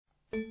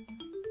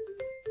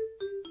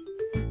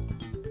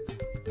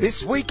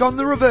This week on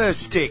the reverse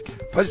stick,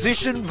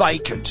 position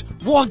vacant.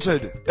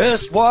 Wanted,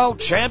 erstwhile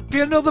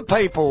champion of the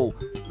people.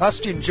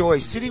 Must enjoy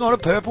sitting on a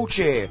purple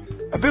chair.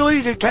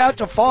 Ability to count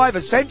to 5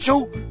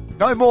 essential.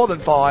 No more than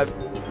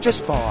 5,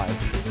 just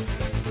 5.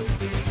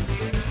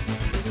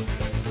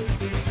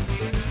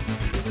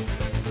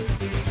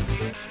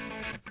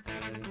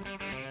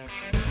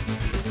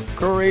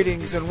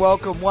 Greetings and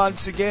welcome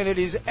once again. It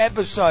is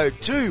episode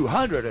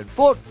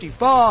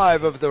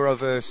 245 of the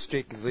Reverse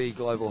Stick, the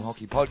Global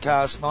Hockey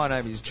Podcast. My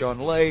name is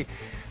John Lee,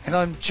 and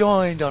I'm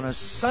joined on a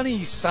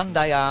sunny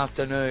Sunday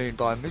afternoon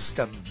by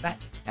Mr.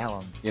 Matt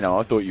Allen. You know,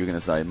 I thought you were going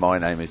to say, my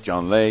name is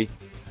John Lee,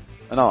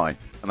 and I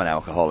am an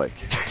alcoholic.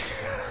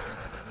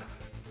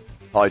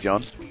 Hi,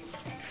 John.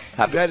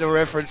 Is that a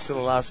reference to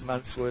the last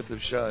month's worth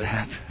of shows?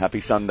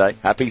 Happy Sunday.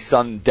 Happy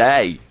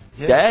Sunday.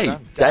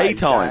 Daytime.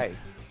 Day.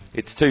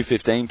 It's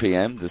 2:15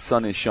 p.m. The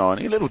sun is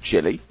shining. A little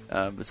chilly.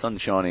 The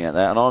sun's shining out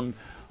there. And I'm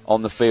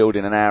on the field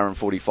in an hour and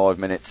 45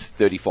 minutes,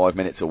 35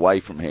 minutes away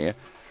from here.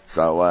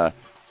 So,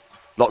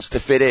 lots to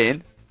fit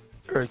in.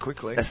 Very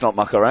quickly. Let's not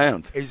muck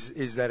around.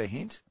 Is that a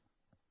hint?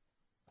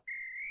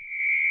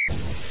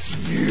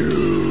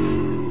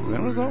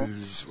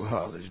 Results?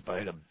 Well, there's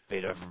been a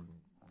bit of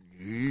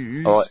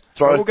news. All right,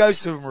 we'll go to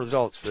some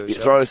results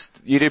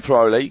first. You do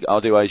Pro League,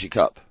 I'll do Asia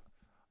Cup.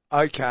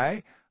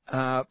 Okay.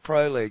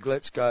 Pro League,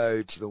 let's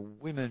go to the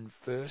women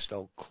first.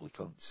 I'll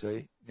click on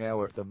see. Now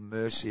we're at the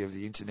mercy of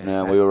the internet.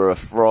 Now, we were a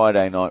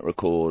Friday night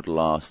record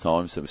last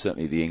time, so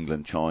certainly the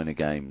England-China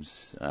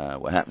games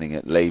were happening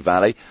at Lee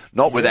Valley.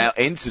 Not without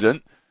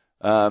incident.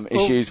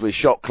 Issues with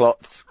shot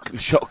clocks and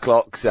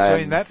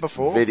seen that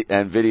before.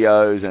 And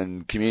videos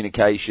and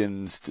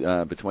communications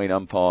between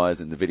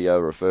umpires and the video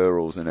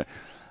referrals. And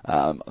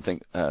I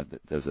think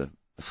there's a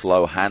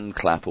slow hand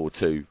clap or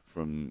two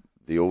from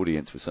the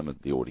crowd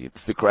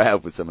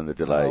with some of the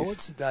delays. Oh,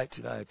 what's the date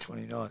today?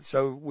 29th.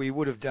 So we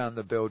would have done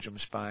the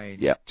Belgium-Spain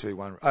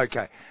 2-1.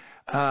 Okay.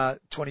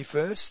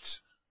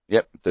 21st?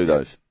 Yep, do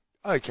those.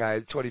 Okay,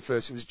 the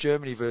 21st, it was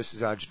Germany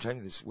versus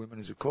Argentina. This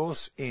women's, of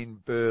course, in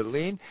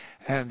Berlin.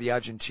 And the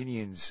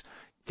Argentinians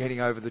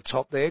getting over the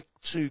top there,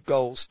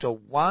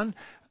 2-1.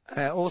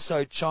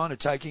 Also, China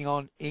taking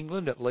on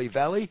England at Lee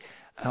Valley.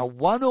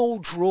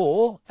 1-1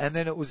 draw, and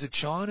then it was the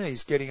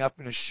Chinese getting up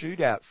in a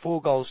shootout,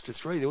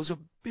 4-3. There was a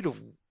bit of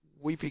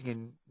weeping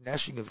and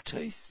gnashing of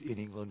teeth in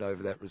England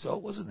over that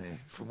result, wasn't there?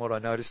 From what I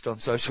noticed on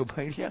social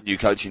media. New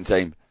coaching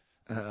team.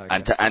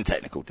 Okay. And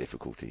technical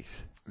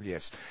difficulties.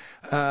 Yes.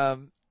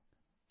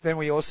 Then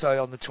we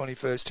also, on the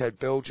 21st, had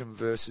Belgium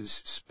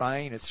versus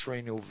Spain, a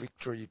 3-0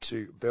 victory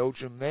to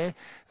Belgium there.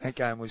 That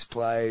game was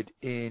played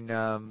in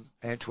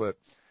Antwerp.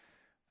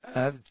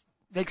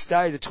 Next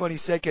day, the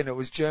 22nd, it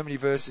was Germany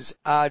versus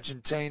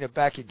Argentina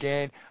back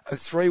again. A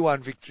 3-1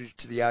 victory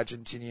to the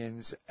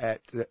Argentinians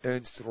at the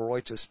Ernst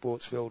Reuter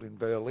sports field in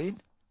Berlin.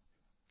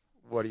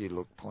 What are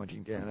you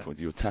pointing down at?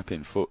 Your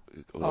tapping foot.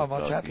 Oh,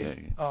 my tapping.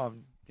 Yeah. Oh,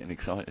 I'm getting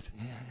excited.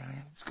 Yeah,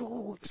 it's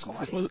cool. This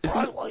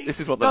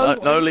is what the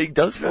no league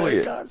does for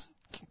you. It does.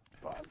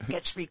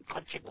 Gets me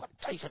clenching my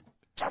teeth and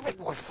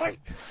tapping my feet.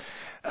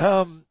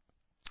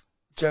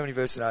 Germany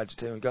versus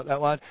Argentina, we got that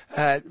one.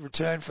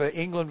 Return for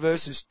England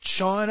versus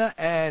China,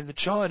 and the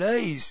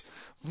Chinese,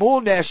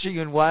 more gnashing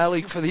and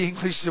wailing for the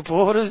English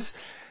supporters.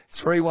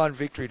 3-1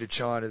 victory to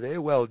China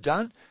there, well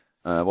done.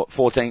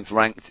 14th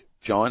ranked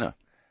China.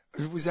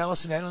 Was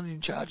Alison Allen in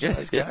charge of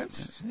those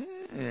games?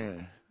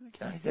 Yeah,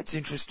 okay, that's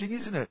interesting,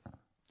 isn't it?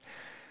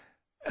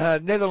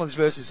 Netherlands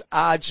versus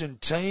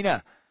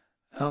Argentina.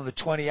 On the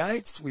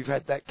 28th, we've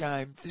had that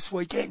game this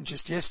weekend,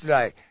 just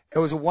yesterday. It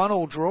was a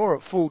 1-1 draw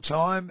at full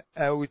time,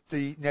 with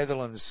the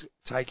Netherlands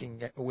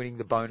winning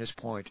the bonus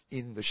point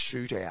in the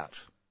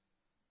shootout.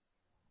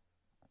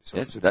 So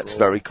yes, that's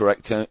very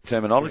correct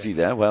terminology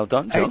there. Well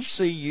done, John.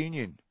 HC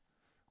Union.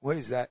 Where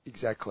is that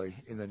exactly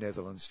in the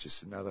Netherlands?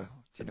 Just another,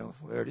 do you know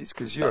where it is?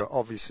 Because you're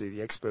obviously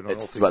the expert on all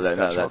things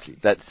Dutch hockey.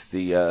 That's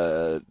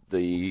the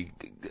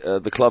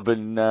club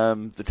in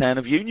the town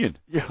of Union.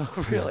 Yeah,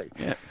 really?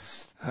 Yeah.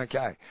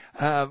 Okay.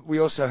 We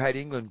also had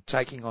England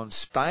taking on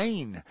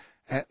Spain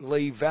at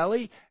Lee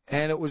Valley,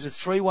 and it was a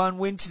 3-1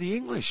 win to the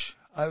English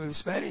over the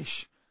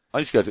Spanish. I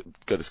used to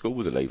go to school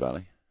with the Lee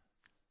Valley.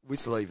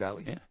 With Lee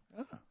Valley? Yeah.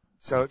 Oh.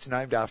 So it's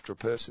named after a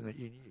person that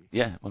you knew?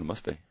 Yeah, well, it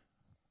must be.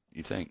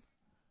 You'd think.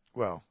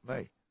 Well,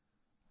 me.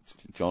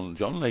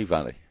 John Lee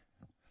Valley.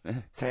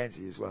 Yeah.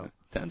 Tansy as well.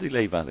 Tansy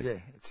Lee Valley. Yeah,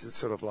 it's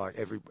sort of like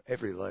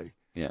every Lee.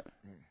 Yeah.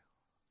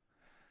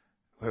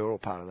 We're all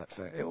part of that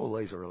family. All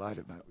these are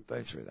related, mate. We've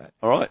been through that.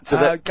 All right.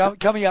 So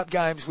coming up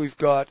games, we've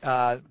got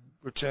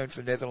return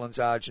for Netherlands,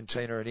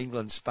 Argentina, and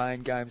England,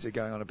 Spain games. Are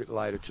going on a bit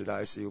later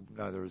today, so you'll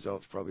know the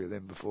results probably of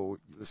them before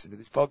you listen to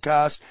this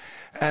podcast.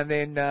 And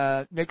then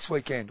next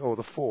weekend, or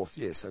the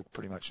 4th, so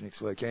pretty much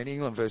next weekend,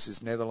 England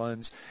versus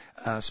Netherlands,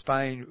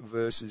 Spain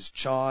versus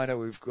China.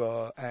 We've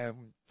got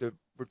the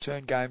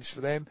return games for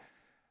them.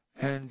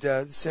 And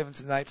the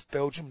 7th and 8th,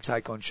 Belgium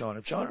take on China.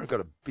 China have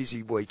got a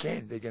busy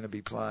weekend. They're going to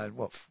be playing,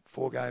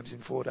 4 games in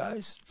 4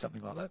 days?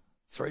 Something like that.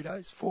 3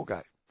 days? 4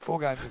 games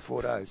in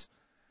 4 days.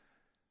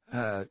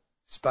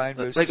 Spain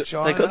versus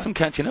China. They got some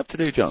catching up to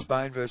do, John.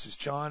 Spain versus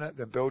China,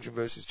 then Belgium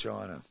versus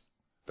China.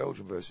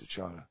 Belgium versus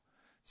China.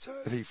 So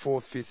the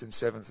 4th, 5th and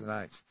 7th and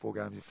 8th, 4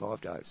 games in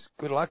 5 days.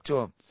 Good luck to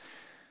them.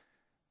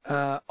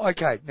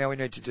 Okay, now we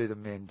need to do the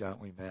men,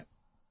 don't we, Matt?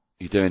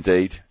 You do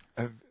indeed.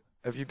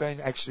 Have you been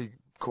actually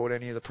caught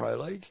any of the Pro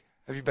League?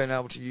 Have you been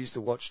able to use the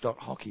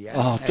Watch.Hockey app?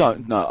 Oh,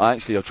 don't. No, I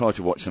tried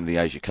to watch some of the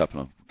Asia Cup, and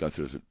I'll go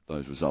through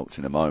those results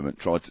in a moment.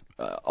 Tried to,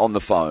 on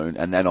the phone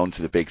and then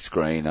onto the big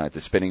screen. I had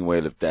the spinning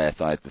wheel of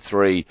death. I had the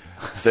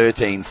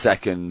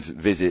 13-second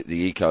visit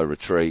the eco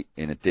retreat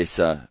in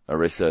Odisha.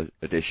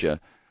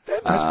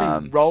 That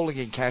must be rolling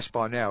in cash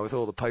by now with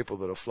all the people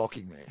that are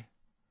flocking there.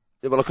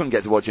 Yeah, well, I couldn't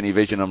get to watch any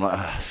vision. I'm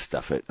like,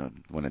 stuff it. I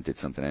went and did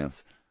something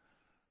else.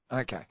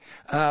 Okay.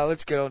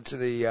 Let's get on to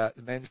the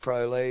Men's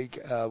Pro League.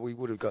 We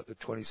would have got the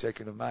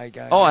 22nd of May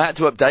game. Oh, I had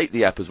to update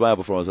the app as well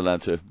before I was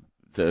allowed to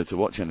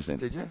watch anything.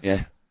 Did you?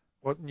 Yeah.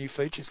 What new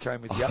features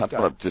came with the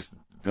update?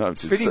 Well,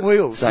 spinning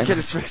wheels. You get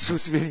a special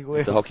spinning wheel.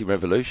 It's the hockey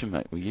revolution,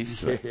 mate. We're used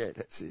to it. Yeah,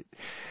 that's it.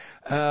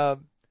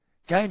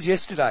 Games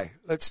yesterday.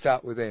 Let's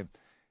start with them.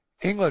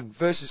 England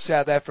versus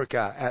South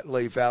Africa at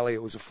Lee Valley.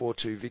 It was a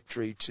 4-2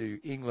 victory to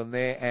England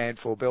there. And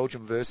for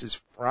Belgium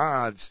versus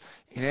France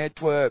in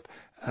Antwerp,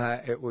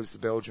 it was the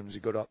Belgians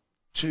who got up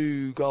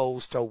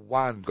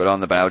 2-1. Good on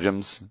the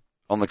Belgians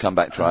on the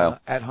comeback trail.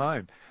 At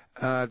home.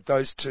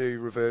 Those 2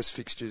 reverse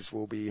fixtures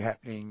will be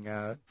happening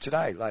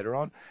today, later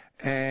on.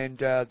 And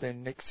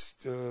then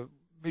next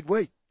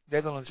midweek,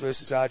 Netherlands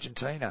versus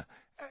Argentina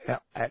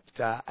at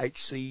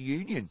HC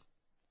Union.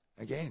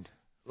 Again,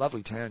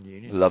 lovely town,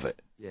 Union. Love it.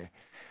 Yeah.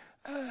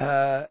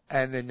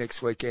 And then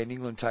next weekend,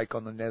 England take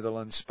on the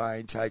Netherlands,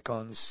 Spain take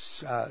on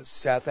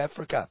South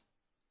Africa.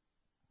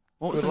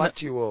 Good luck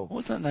to you all. What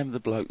was that name of the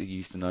bloke that you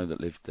used to know that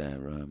lived there?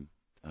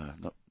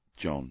 Not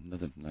John.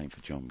 Another name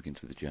for John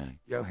begins with a J.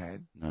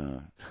 Johan.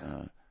 No.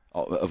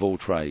 Of all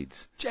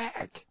trades.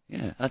 Jack.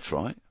 Yeah, that's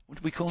right. What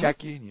do we call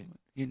Jack it? Union.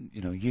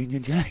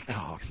 Union Jack.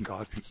 Oh,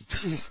 God.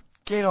 Just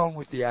get on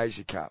with the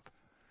Asia Cup.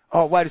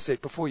 Oh, wait a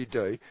sec. Before you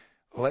do,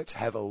 let's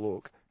have a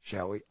look,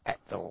 shall we, at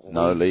the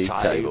league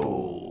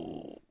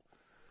table.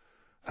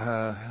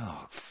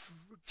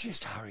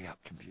 Just hurry up,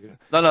 computer.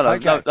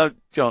 No,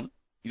 John.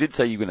 You didn't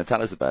say you were going to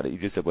tell us about it. You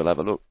just said we'll have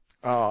a look.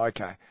 Oh,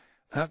 okay.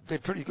 They're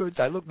pretty good.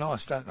 They look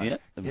nice, don't they?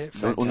 Yeah.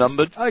 All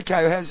numbered.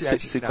 Okay, how's the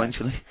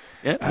sequentially?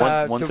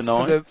 Yeah, 1 to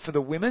 9. For the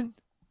women,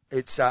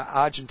 it's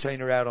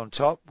Argentina out on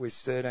top with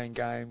 13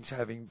 games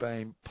having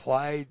been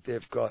played.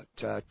 They've got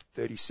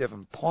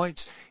 37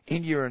 points.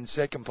 India in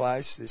second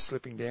place. They're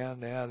slipping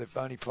down now. They've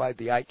only played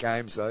the 8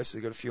 games, though, so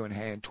they've got a few in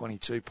hand,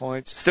 22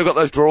 points. Still got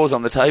those draws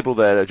on the table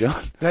there,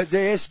 John.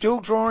 They're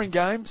still drawing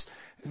games.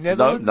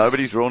 No,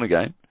 nobody's drawn a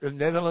game. The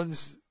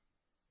Netherlands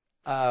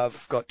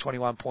have got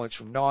 21 points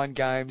from 9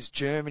 games.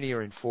 Germany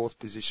are in 4th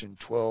position,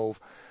 12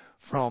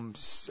 from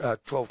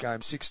 12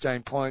 games,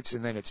 16 points.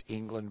 And then it's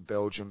England,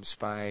 Belgium,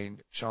 Spain,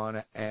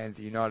 China, and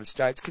the United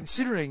States.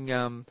 Considering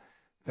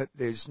that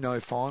there's no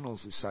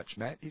finals as such,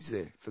 Matt, is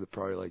there, for the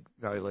Pro League,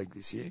 no league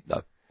this year?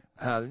 No.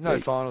 There's no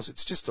finals.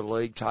 It's just a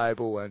league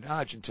table, and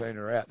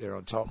Argentina are out there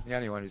on top. The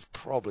only one who's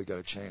probably got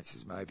a chance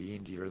is maybe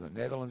India or the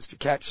Netherlands to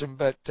catch them.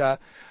 But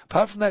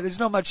apart from that, there's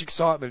not much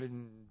excitement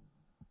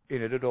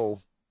in it at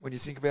all. When you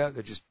think about it,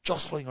 they're just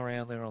jostling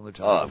around there on the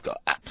table. Oh, I've got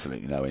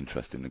absolutely no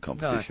interest in the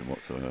competition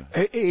whatsoever.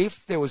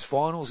 If there was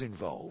finals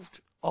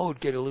involved, I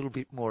would get a little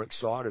bit more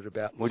excited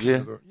about. Would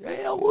you?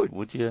 Yeah, I would.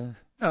 Would you?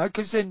 No,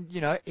 because then,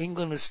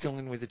 England is still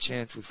in with a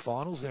chance with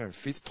finals. They're in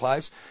 5th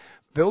place.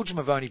 Belgium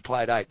have only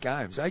played 8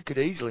 games. They could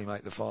easily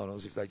make the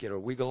finals if they get a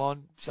wiggle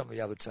on. Some of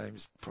the other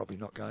teams probably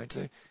not going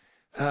to.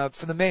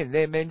 For the men,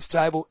 their men's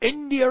table,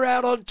 India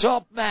out on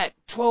top, Matt.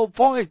 12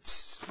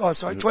 points.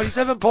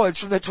 27 points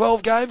from the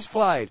 12 games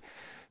played.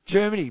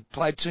 Germany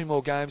played 2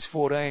 more games,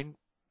 14,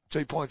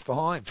 2 points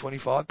behind,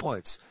 25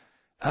 points.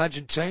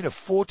 Argentina,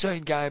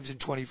 14 games and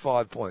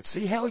 25 points.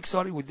 See, how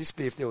exciting would this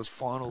be if there was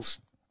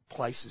finals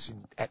places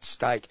at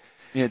stake?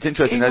 Yeah, it's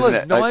interesting, England,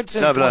 isn't it?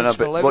 19 points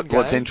from 11 games.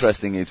 What's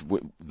interesting is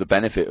the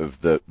benefit of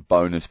the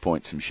bonus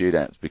points from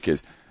shootouts,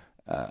 because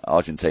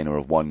Argentina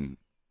have one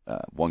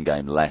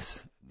game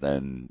less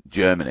than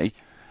Germany,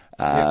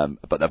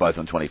 but they're both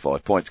on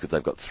 25 points because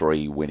they've got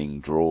 3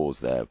 winning draws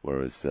there,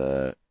 whereas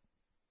are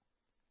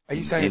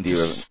you saying India, it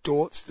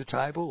distorts the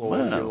table, or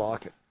do you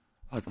like it?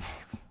 I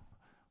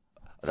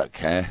don't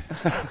care.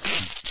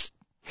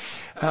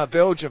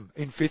 Belgium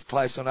in 5th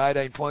place on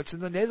 18 points,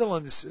 and the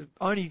Netherlands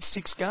only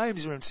 6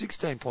 games are on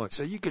 16 points.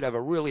 So you could have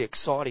a really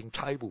exciting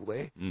table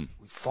there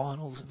with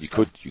finals and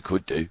stuff. You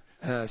could do.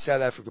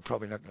 South Africa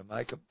probably not going to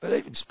make it, but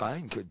even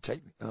Spain could take.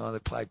 They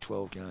played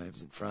 12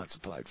 games, and France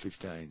have played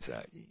 15, so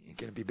it's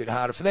going to be a bit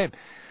harder for them.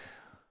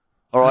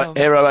 All right,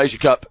 Aero Asia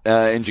Cup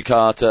in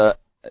Jakarta.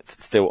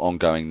 It's still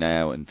ongoing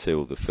now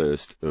until the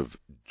 1st of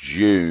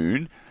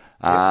June.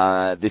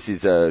 This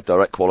is a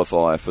direct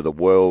qualifier for the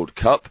World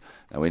Cup.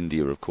 Now,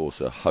 India, of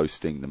course, are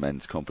hosting the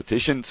men's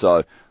competition,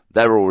 so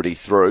they're already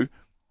through.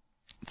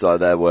 So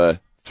there were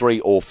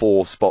 3 or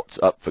 4 spots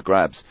up for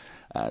grabs.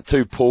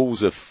 2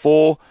 pools of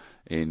 4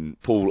 In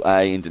Pool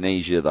A,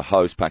 Indonesia, the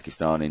host,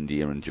 Pakistan,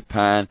 India and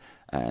Japan.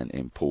 And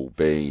in Pool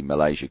B,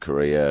 Malaysia,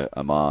 Korea,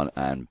 Oman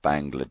and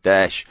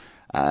Bangladesh.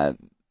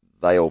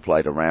 They all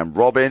played a round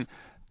robin.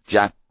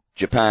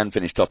 Japan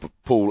finished top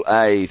of Pool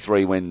A,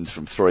 3 wins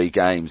from 3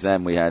 games.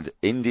 Then we had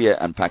India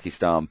and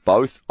Pakistan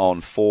both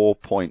on 4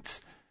 points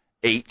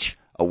each.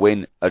 A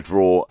win, a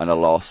draw and a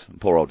loss.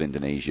 And poor old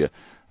Indonesia,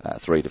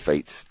 3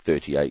 defeats,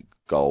 38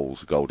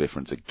 goals, goal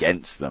difference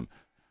against them.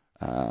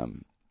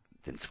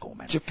 Didn't score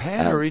many.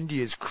 Japan are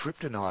India's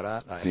kryptonite,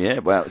 aren't they? Yeah,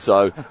 well,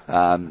 so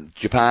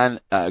Japan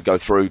go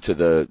through to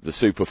the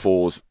Super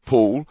Fours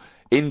pool.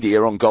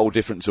 India on goal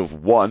difference of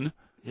 1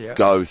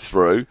 go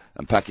through,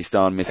 and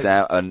Pakistan miss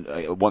out, and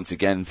once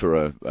again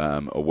for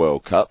a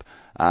World Cup.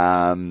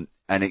 And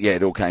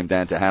it all came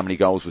down to how many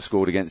goals were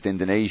scored against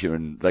Indonesia,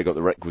 and they got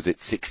the requisite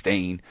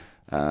 16.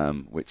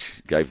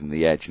 Which gave them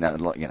the edge. Now,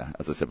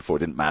 as I said before, it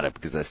didn't matter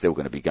because they're still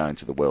going to be going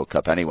to the World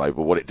Cup anyway.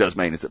 But what it does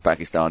mean is that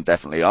Pakistan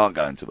definitely aren't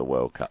going to the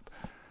World Cup.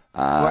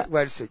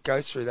 Wait a sec.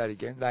 Go through that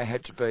again. They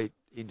had to beat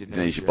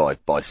Indonesia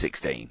by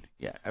 16.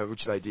 Yeah,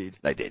 which they did.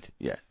 They did.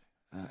 Yeah,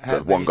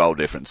 so 1 goal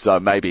difference. So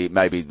maybe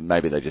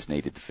they just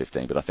needed the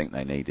 15, but I think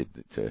they needed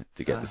to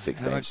get the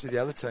 16. How much did the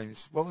other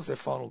teams? What was their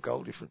final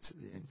goal difference at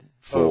the end?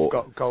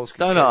 Goals.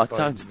 No.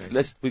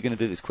 We're going to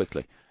do this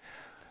quickly.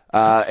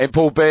 In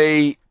Pool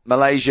B,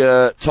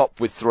 Malaysia top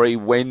with 3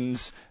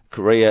 wins.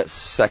 Korea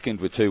second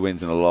with 2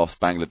 wins and a loss.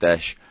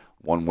 Bangladesh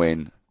 1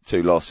 win,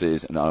 2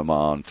 losses, and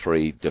Oman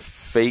 3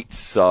 defeats.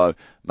 So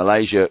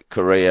Malaysia,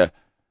 Korea,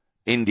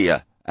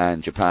 India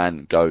and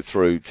Japan go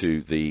through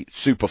to the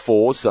Super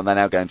Fours. So they're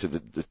now going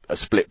to a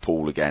split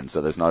pool again. So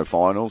there's no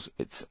finals.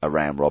 It's a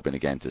round robin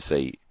again to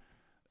see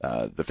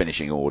the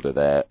finishing order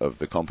there of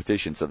the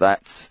competition. So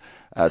that's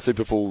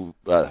Super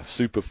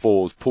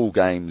Fours pool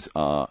games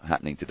are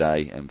happening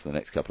today and for the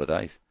next couple of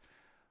days.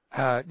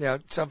 Now,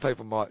 some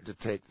people might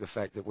detect the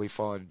fact that we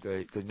find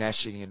the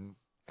gnashing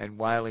and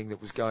wailing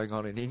that was going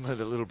on in England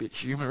a little bit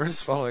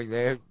humorous following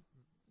their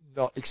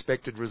not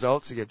expected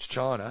results against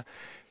China.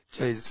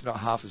 Geez, it's not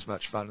half as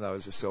much fun, though,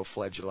 as the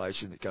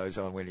self-flagellation that goes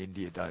on when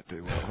India don't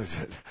do well,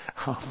 is it?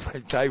 I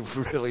mean, they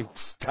really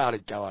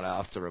started going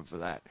after them for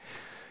that.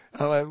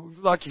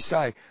 Like you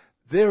say,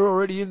 they're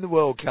already in the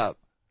World Cup.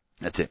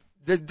 That's it.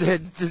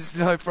 There's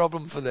no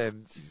problem for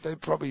them. They're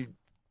probably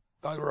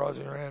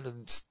buggerising around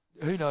and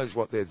who knows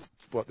what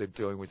they're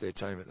doing with their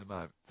team at the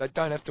moment. They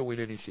don't have to win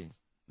anything.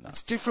 No.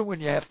 It's different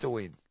when you have to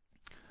win.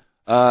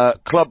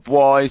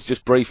 Club-wise,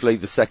 just briefly,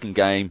 the second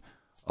game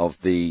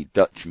of the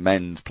Dutch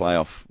men's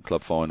playoff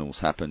club finals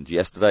happened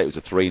yesterday. It was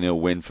a 3-0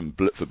 win for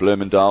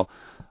Bloemendaal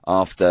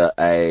after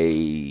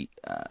a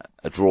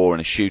draw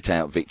and a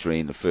shootout victory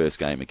in the first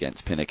game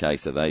against Pinoquet.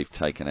 So they've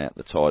taken out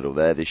the title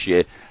there this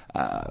year.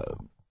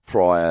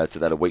 Prior to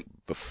that, a week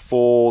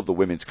before the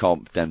women's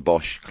comp, Den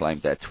Bosch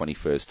claimed their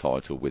 21st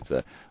title with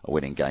a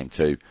winning game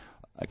 2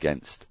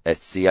 against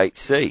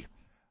SCHC.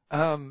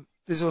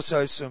 There's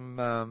also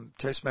some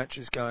test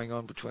matches going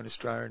on between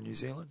Australia and New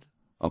Zealand.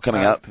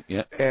 Coming up,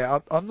 yeah. Yeah,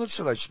 I'm not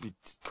sure they should be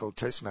called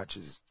test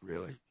matches,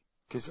 really.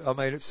 Because, I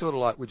mean, it's sort of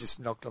like we just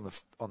knocked on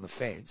the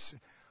fence.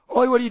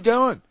 Oi, what are you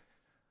doing?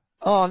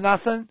 Oh,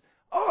 nothing.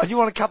 Oh, you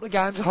want a couple of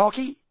games of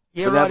hockey?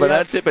 Yeah, but, but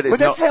that's it. But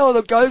that's how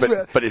it goes.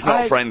 But it's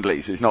not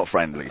friendlies. It's not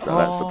friendly. So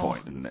that's the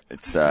point, isn't it?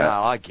 It's no,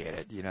 I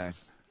get it.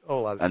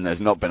 And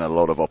there's not been a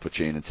lot of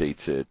opportunity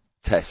to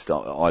test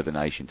either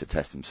nation to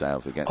test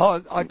themselves against.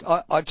 Oh,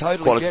 I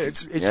totally get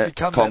it. It's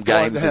become Com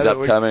games is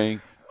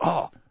upcoming.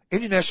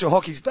 International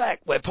hockey's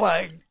back. We're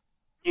playing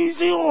New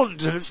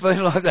Zealand, and it's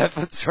been like that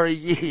for 3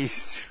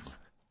 years.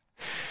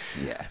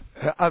 Yeah,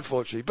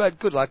 unfortunately, but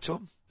good luck to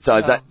them.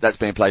 So that's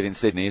being played in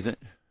Sydney, is it?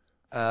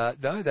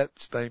 No,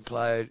 that's been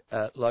played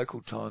at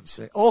local time.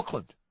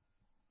 Auckland.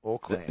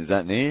 Is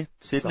that near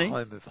Sydney? It's the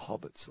home of the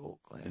Hobbits,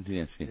 Auckland.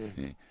 Yes,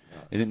 yeah.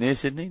 Is it near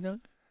Sydney, though?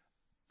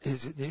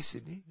 Is it near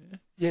Sydney?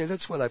 Yeah,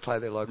 that's where they play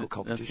their local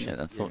competition.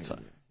 I thought so.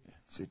 Yeah,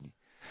 Sydney.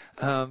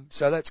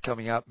 So that's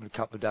coming up in a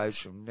couple of days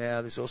from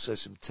now. There's also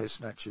some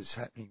test matches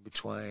happening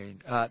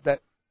between,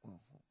 that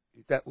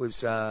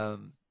was,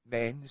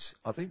 men's.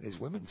 I think there's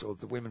women's, or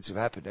the women's have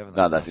happened, haven't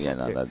they?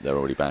 No, they're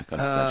already back.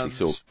 I actually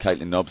saw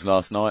Caitlin Nobbs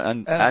last night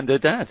and her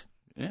dad.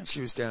 Yeah.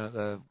 She was down at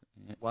the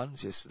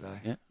ones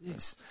yesterday. Yeah.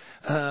 Yes.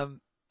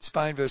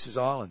 Spain versus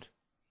Ireland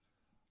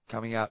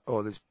coming up.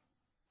 There's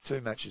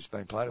 2 matches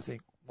being played, I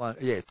think.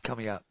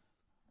 Coming up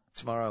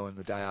tomorrow and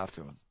the day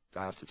after. Day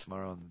after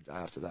tomorrow and the day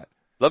after that.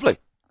 Lovely.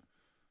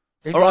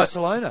 In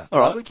Barcelona. All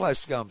right. Lovely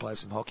place to go and play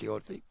some hockey, I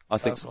think.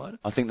 Barcelona.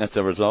 I think that's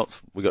the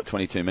results. We've got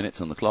 22 minutes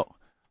on the clock.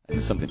 And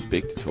there's something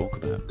big to talk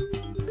about.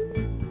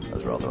 That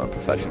was rather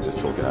unprofessional, just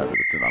talking over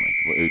the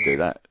tsunami. Who do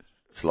that?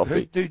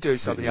 Sloppy. Who do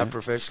something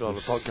unprofessional on a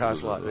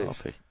podcast like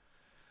this?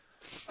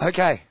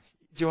 Okay.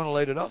 Do you want to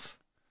lead it off?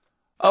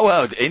 Oh,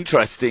 well,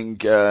 interesting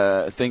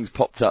things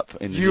popped up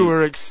in the news. You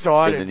were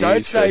excited.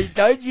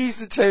 Don't use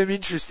the term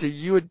interesting.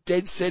 You were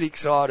dead set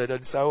excited,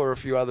 and so were a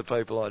few other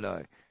people I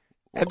know.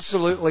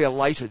 Absolutely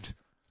elated.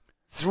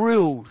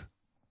 Thrilled.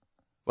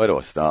 Where do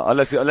I start?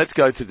 Let's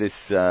go to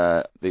this,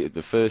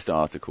 the first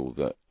article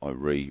that I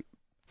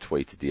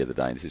tweeted the other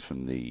day. This is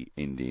from the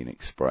Indian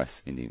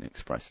Express,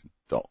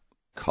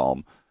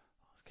 indianexpress.com.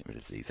 Get rid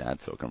of these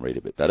ads so I can read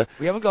a bit better.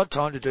 We haven't got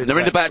time to do that.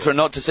 Narinder Batra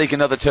not to seek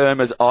another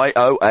term as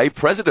IOA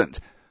president.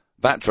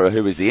 Batra,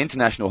 who is the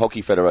International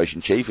Hockey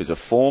Federation chief, is a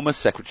former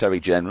Secretary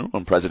General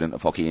and President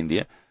of Hockey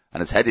India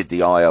and has headed the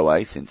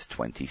IOA since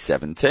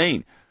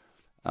 2017.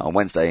 On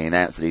Wednesday, he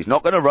announced that he's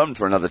not going to run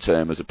for another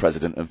term as a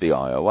president of the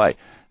IOA.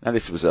 Now,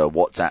 this was a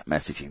WhatsApp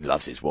message. He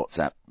loves his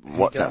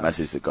WhatsApp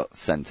message that got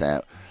sent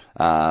out.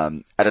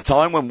 At a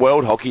time when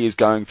world hockey is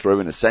going through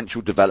an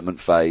essential development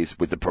phase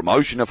with the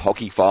promotion of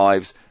Hockey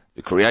Fives,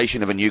 the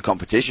creation of a new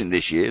competition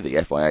this year, the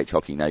FIH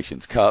Hockey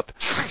Nations Cup,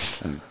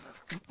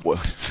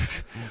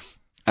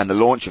 and the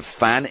launch of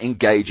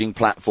fan-engaging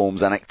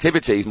platforms and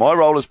activities, my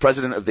role as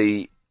president of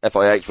the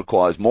FIH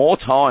requires more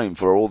time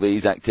for all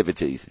these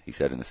activities, he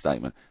said in a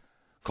statement.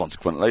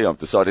 Consequently, I've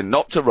decided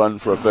not to run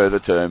for a further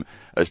term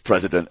as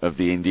president of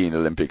the Indian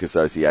Olympic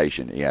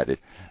Association, he added.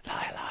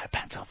 Lie,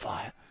 pants on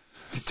fire.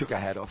 He took a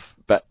hat off.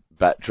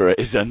 Batra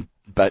is Can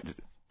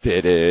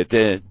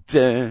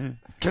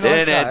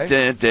I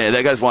say?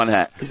 There goes one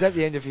hat. Is that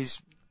the end of his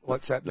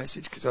WhatsApp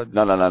message?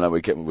 No.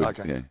 We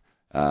okay. Yeah.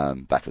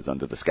 Batra's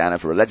under the scanner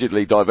for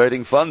allegedly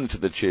diverting funds to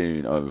the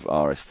tune of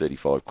Rs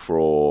 35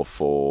 crore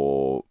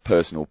for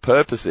personal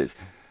purposes.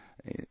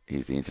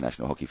 He's the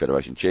International Hockey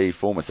Federation chief,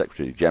 former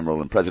Secretary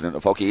General and President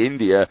of Hockey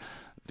India.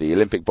 The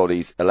Olympic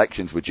body's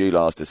elections were due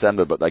last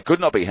December, but they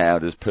could not be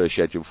held as per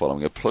schedule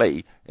following a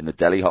plea in the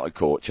Delhi High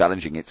Court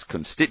challenging its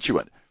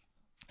constituent.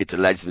 It's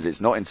alleged that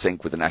it's not in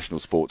sync with the National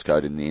Sports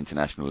Code and the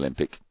International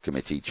Olympic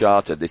Committee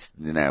Charter.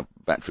 Now,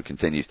 Batra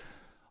continues,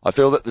 I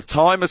feel that the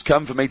time has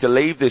come for me to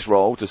leave this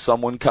role to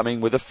someone coming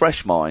with a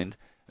fresh mind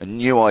and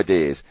new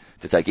ideas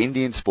to take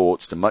Indian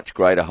sports to much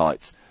greater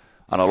heights.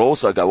 And I'll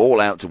also go all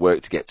out to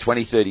work to get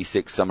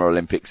 2036 Summer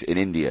Olympics in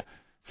India,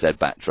 said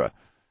Batra.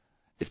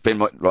 It's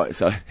been, right,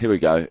 so here we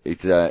go. He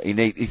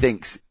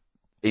thinks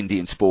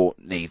Indian sport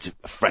needs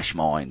a fresh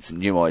mind, some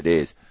new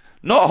ideas.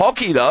 Not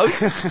hockey, though.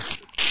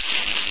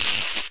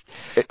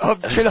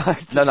 Let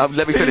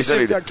me finish.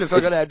 Because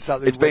I've got to add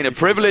something. It's been a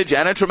privilege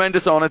and a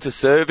tremendous honour to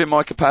serve in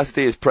my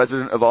capacity as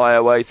president of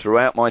IOA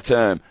throughout my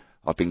term.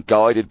 I've been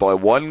guided by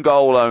one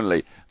goal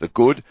only, the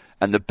good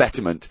and the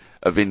betterment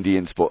of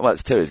Indian sport. Well,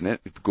 that's two, isn't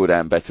it? Good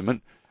and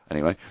betterment.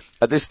 Anyway,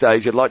 at this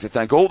stage, I'd like to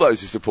thank all those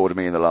who supported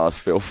me in the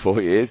last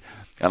 4 years.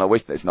 And I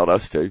wish it's not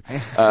us two.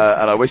 And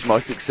I wish my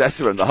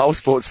successor and the whole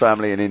sports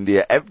family in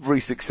India every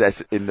success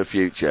in the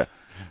future.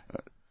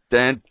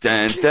 Dun,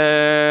 dun,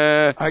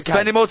 dun. Okay.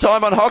 Spending more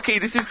time on hockey.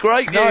 This is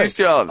great news,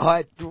 John.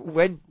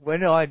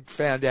 When I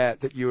found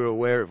out that you were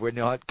aware of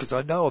because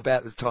I know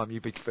about the time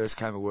you first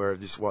came aware of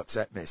this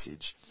WhatsApp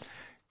message,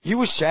 you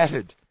were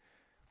shattered.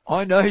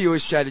 I know you were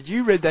shattered.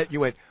 You read that and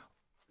you went,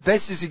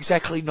 this is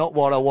exactly not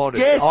what I wanted.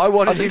 Yes, I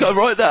think I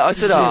wrote that. I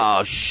said,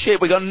 oh shit,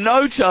 we got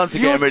no chance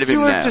of getting rid of him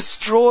now. You were a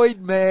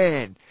destroyed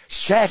man.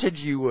 Shattered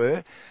you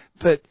were.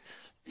 But,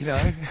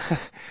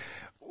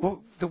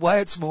 well, the way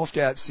it's morphed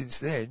out since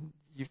then,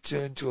 you've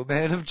turned to a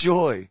man of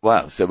joy.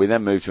 Wow. So we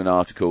then moved to an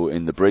article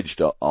in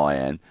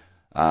thebridge.in,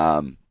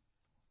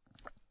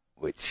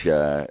 which,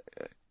 let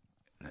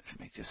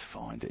me just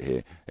find it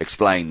here.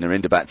 Explain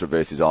Narinder Batra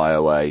versus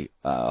IOA,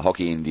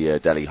 Hockey India,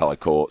 Delhi High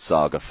Court,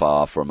 saga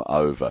far from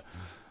over.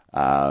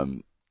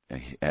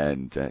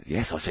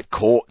 Yes, I said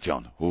court,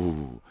 John.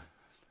 Ooh.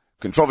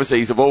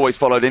 Controversies have always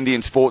followed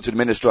Indian sports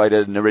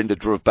administrator Narinder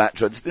Dhruv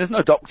Batra. There's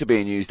no doctor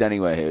being used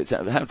anywhere here. It's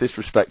how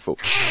disrespectful.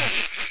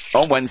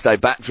 On Wednesday,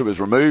 Batra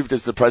was removed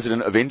as the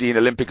president of Indian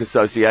Olympic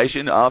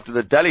Association after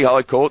the Delhi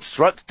High Court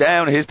struck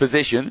down his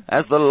position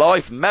as the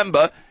life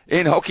member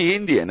in Hockey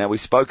India. Now, we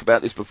spoke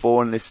about this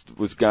before, and this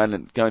was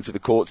going to the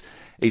courts.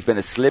 He's been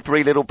a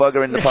slippery little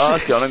bugger in the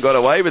past, John, and got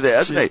away with it,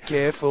 hasn't he?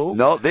 Careful.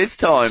 Not this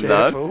time,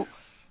 though.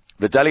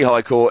 The Delhi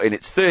High Court, in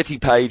its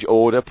 30-page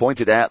order,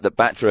 pointed out that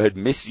Batra had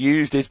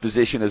misused his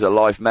position as a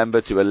life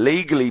member to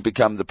illegally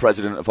become the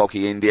president of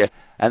Hockey India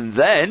and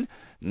then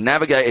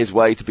navigate his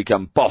way to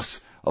become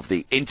boss of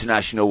the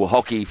International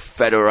Hockey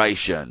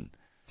Federation.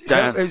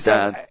 Are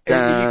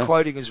you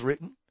quoting as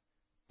written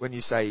when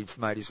you say he's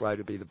made his way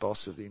to be the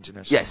boss of the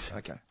International? Yes.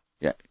 Okay.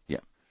 Yeah.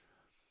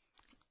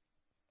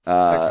 Okay.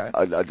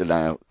 I don't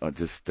know.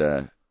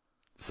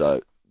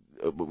 So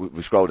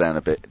we scroll down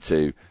a bit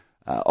to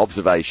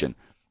observation.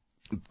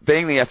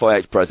 Being the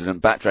FIH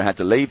president, Batra had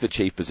to leave the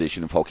chief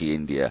position of Hockey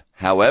India.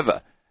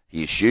 However,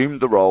 he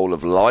assumed the role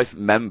of life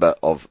member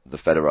of the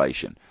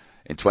federation.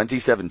 In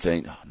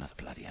 2017, another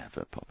bloody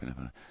advert popping up.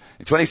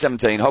 In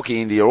 2017,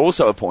 Hockey India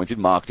also appointed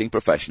marketing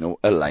professional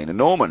Elena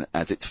Norman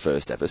as its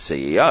first ever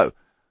CEO.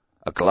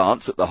 A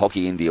glance at the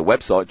Hockey India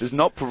website does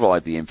not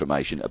provide the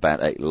information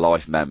about a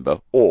life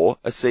member or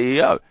a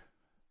CEO.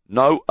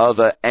 No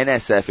other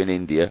NSF in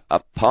India,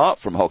 apart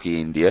from Hockey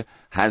India,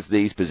 has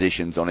these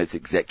positions on its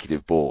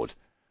executive board.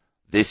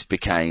 This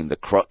became the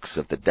crux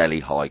of the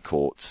Delhi High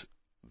Court's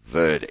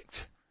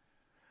verdict.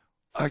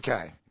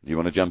 Okay. You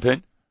want to jump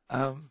in?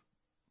 Do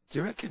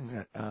you reckon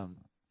that the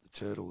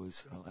turtle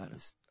was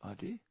Elena's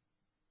idea?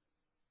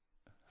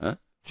 Huh?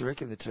 Do you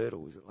reckon the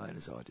turtle was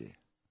Elena's idea?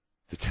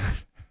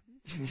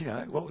 You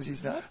know, what was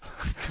his name?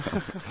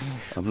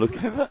 I'm looking.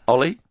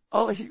 Ollie?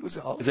 Ollie, was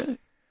it Ollie? Is it?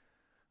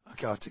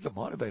 Okay, I think it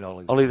might have been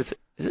Ollie. Ollie, is it?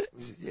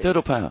 Yeah.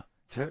 Turtle Power.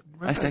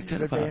 Remember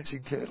Turtle Power.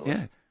 Dancing Turtle?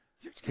 Yeah.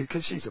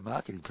 Because she's a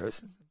marketing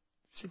person.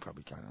 She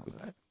probably came up with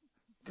that.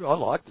 I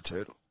like the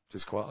turtle,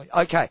 just quietly.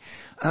 Okay,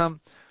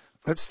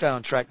 let's stay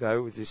on track,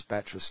 though, with this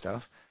Batra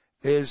stuff.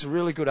 There's a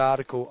really good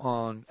article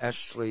on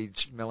Ashley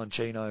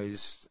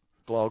Melanchino's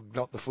blog,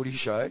 Not the Footy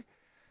Show.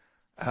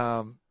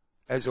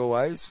 As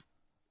always,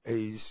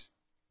 he's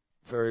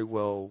very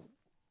well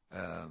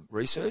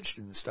researched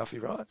in the stuff he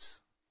writes.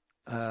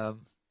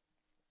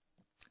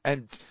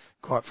 And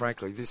quite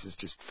frankly, this is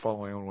just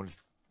following on with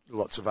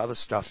lots of other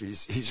stuff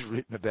he's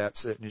written about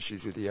certain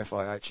issues with the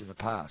FIH in the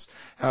past.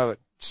 However,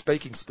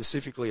 speaking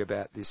specifically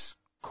about this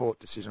court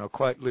decision, I'll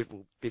quote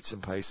little bits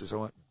and pieces. I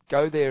won't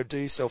go there, do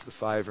yourself the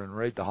favour and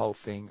read the whole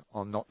thing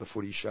on Not the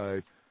Footy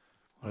Show.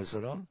 What is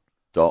it on?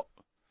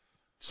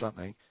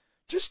 Something.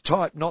 Just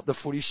type Not the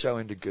Footy Show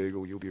into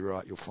Google. You'll be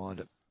right. You'll find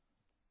it.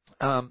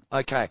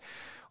 Okay.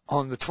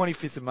 On the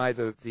 25th of May,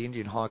 the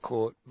Indian High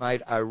Court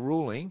made a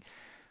ruling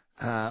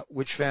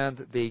which found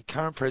that the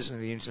current president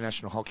of the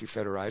International Hockey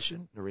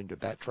Federation, Narinder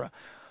Batra,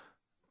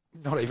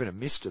 not even a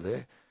mister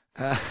there,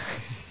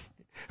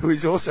 who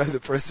is also the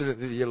president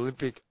of the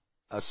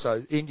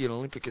Indian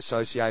Olympic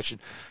Association,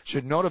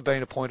 should not have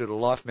been appointed a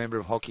life member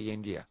of Hockey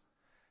India,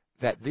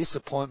 that this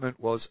appointment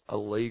was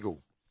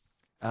illegal.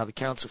 The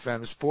council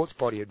found the sports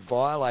body had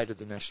violated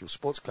the National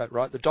Sports Code,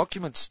 right? The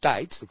document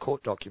states, the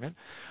court document,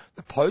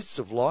 the posts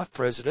of life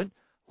president,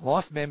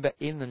 life member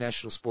in the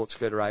National Sports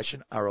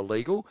Federation are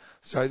illegal.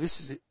 So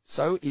is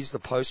the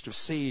post of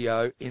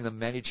CEO in the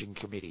managing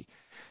committee.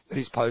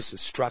 These posts are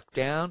struck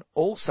down.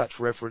 All such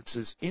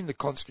references in the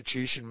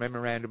Constitution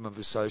Memorandum of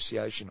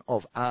Association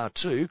of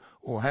R2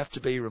 will have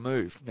to be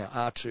removed. Now,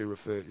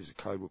 R2 is a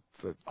code book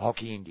for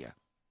Hockey India.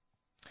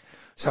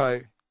 So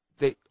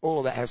all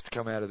of that has to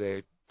come out of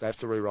there. They have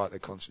to rewrite their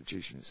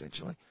constitution,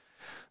 essentially.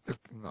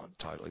 Not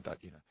totally,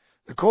 but, you know.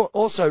 The court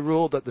also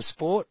ruled that the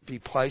sport be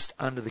placed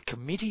under the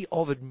Committee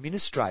of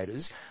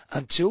Administrators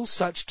until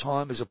such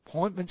time as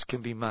appointments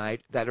can be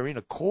made that are in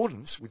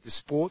accordance with the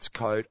Sports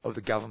Code of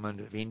the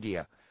Government of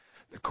India.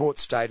 The court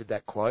stated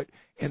that, quote,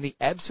 in the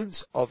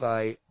absence of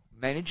a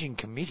managing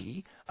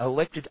committee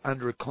elected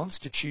under a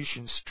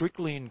constitution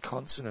strictly in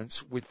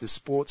consonance with the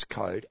sports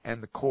code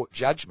and the court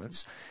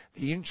judgments,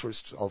 the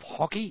interests of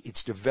hockey,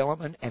 its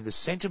development and the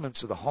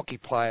sentiments of the hockey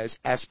players,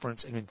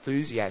 aspirants and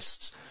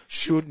enthusiasts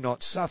should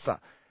not suffer.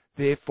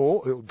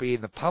 Therefore, it would be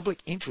in the public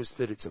interest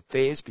that its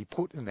affairs be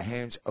put in the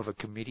hands of a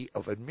Committee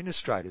of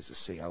Administrators,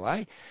 a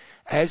COA,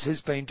 as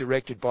has been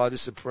directed by the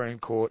Supreme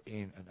Court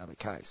in another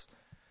case.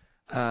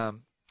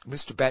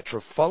 Mr.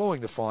 Batra,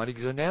 following the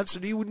findings, announced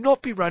that he would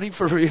not be running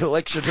for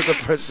re-election as the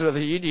president of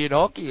the Indian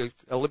Hockey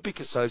Olympic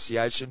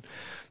Association.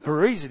 The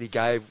reason he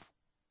gave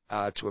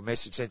to a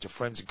message sent to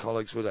friends and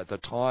colleagues was at the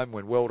time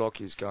when World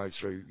Hockey is going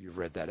through, you've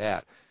read that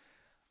out.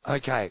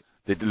 Okay.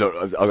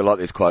 Look, I like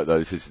this quote though.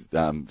 This is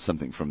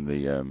something from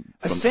the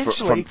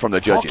essentially from the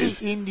judges.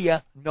 Hockey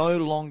India no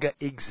longer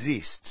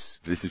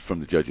exists. This is from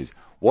the judges.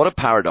 What a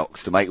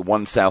paradox to make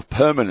oneself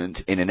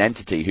permanent in an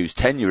entity whose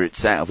tenure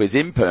itself is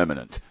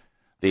impermanent.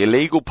 The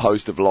illegal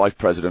post of life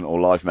president or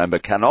life member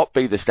cannot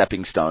be the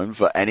stepping stone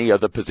for any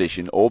other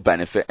position or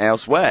benefit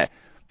elsewhere,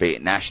 be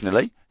it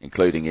nationally,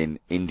 including in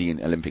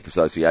Indian Olympic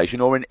Association,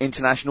 or in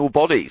international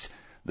bodies,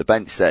 the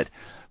bench said.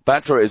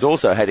 Batra is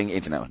also heading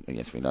international.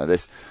 Yes, we know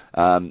this.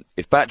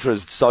 If Batra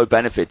has so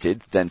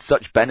benefited, then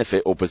such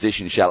benefit or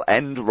position shall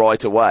end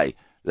right away.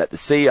 Let the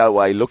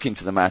COA look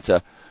into the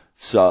matter.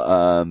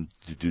 So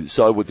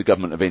would the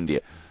government of India.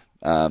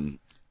 And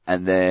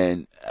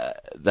then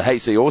the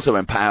HC also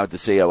empowered the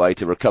COA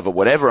to recover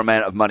whatever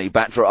amount of money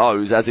Batra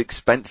owes as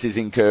expenses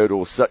incurred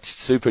or such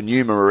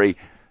supernumerary,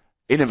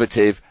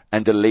 innovative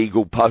and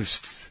illegal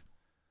posts.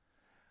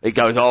 It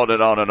goes on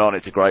and on and on.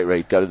 It's a great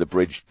read. Go to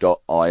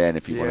thebridge.in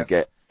if you want to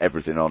get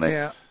everything on it.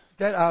 Now,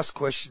 that asks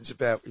questions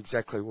about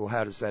exactly, well,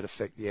 how does that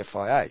affect the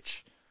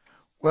FIH?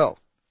 Well,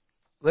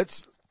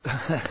 let's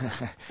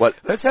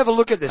have a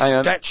look at the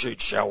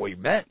statute, shall we,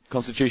 Matt?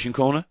 Constitution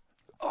Corner?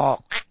 Oh,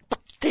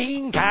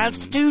 Team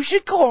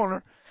Constitution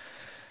Corner.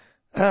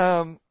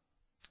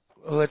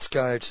 Let's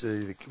go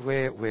to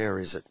where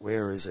is it?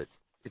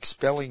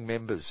 Expelling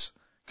members.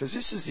 Because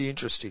this is the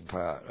interesting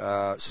part.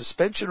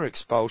 Suspension or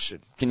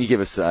expulsion. Can you give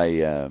us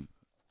a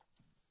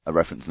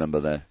reference number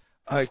there?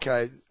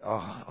 Okay.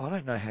 I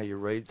don't know how you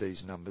read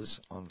these numbers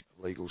on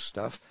legal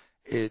stuff.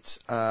 It's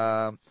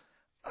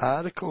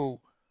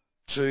Article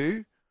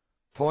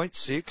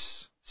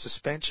 2.6,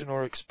 suspension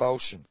or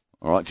expulsion.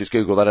 All right, just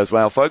Google that as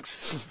well,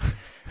 folks.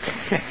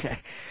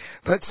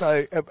 But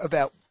so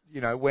about,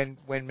 when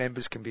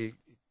members can be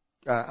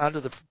under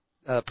the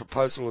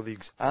proposal of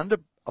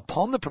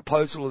upon the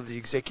proposal of the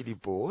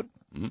executive board.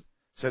 Mm-hmm.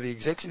 So the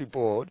executive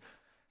board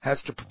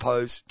has to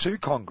propose to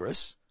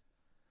Congress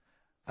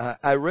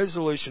a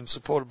resolution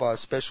supported by a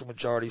special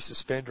majority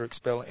suspend or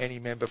expel any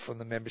member from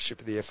the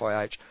membership of the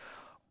FIH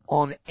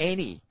on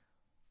any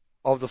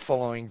of the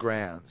following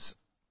grounds.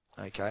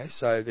 Okay,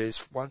 so there's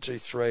 1, 2,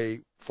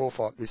 3, 4,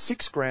 5. There's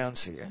 6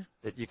 grounds here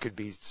that you could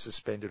be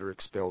suspended or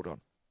expelled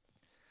on.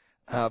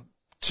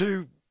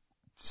 2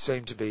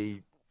 seem to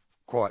be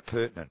quite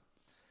pertinent.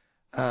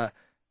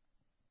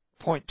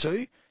 Point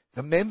 2,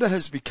 the member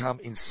has become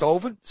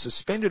insolvent,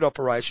 suspended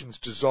operations,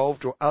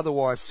 dissolved or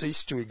otherwise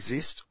ceased to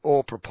exist,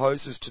 or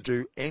proposes to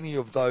do any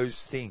of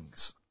those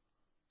things.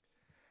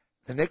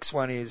 The next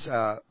one is...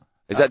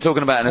 is that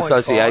talking about an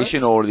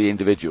association 5, or the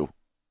individual?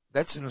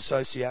 That's an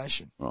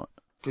association. Right.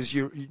 Because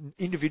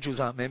individuals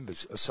aren't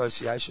members,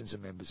 associations are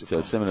members of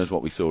Congress. Similar to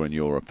what we saw in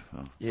Europe.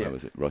 Yeah. Where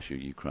was it? Russia,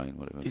 Ukraine,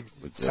 whatever.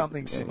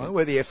 Something similar,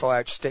 where the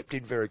FIH stepped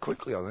in very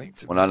quickly, I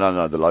think.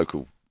 No. The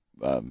local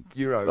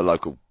Euro. The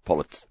local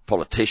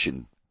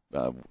politician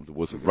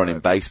was running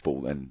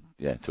baseball and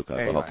took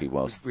over hockey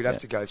whilst. We'd have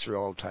to go through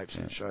old tapes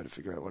of the show to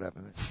figure out what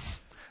happened there.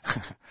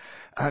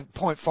 And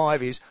point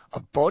 5 is a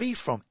body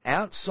from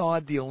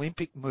outside the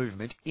Olympic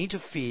movement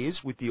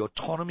interferes with the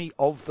autonomy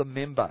of the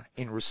member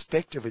in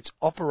respect of its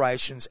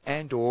operations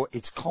and or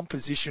its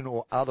composition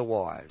or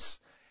otherwise.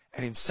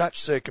 And in such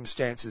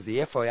circumstances, the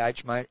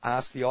FIH may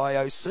ask the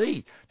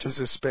IOC to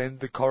suspend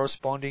the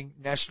corresponding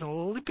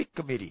National Olympic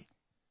Committee.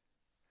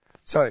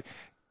 So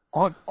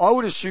I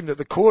would assume that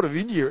the Court of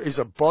India is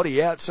a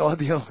body outside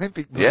the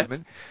Olympic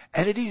movement,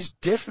 and it is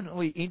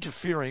definitely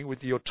interfering with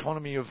the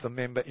autonomy of the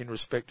member in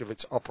respect of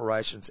its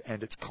operations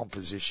and its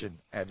composition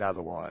and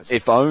otherwise.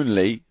 If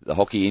only the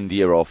Hockey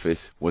India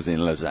office was in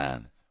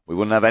Lausanne. We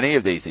wouldn't have any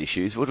of these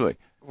issues, would we?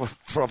 Well,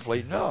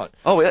 probably not.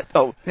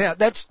 Oh. Now,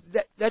 that's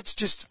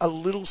just a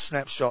little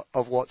snapshot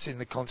of what's in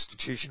the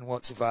Constitution,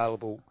 what's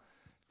available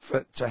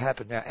to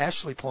happen. Now,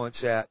 Ashley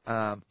points out,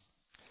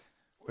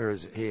 where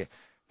is it here?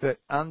 That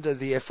under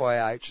the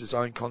FIH's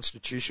own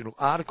constitutional,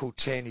 Article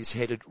 10 is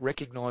headed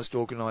Recognised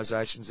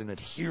Organisations and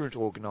Adherent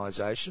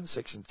Organisations.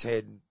 Section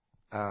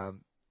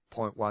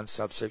 10.1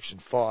 subsection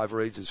 5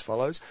 reads as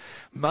follows.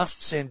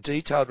 Must send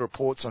detailed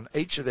reports on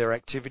each of their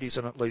activities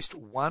on at least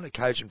one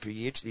occasion per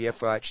year to the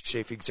FIH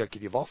Chief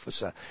Executive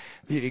Officer.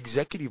 The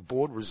Executive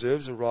Board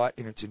reserves a right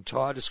in its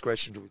entire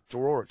discretion to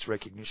withdraw its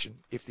recognition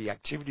if the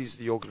activities of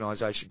the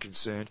organisation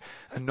concerned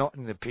are not,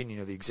 in the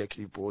opinion of the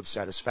Executive Board,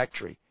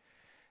 satisfactory.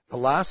 The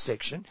last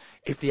section,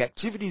 if the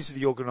activities of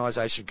the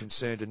organisation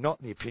concerned are not,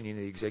 in the opinion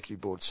of the Executive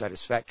Board,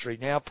 satisfactory,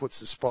 now puts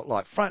the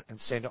spotlight front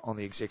and centre on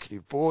the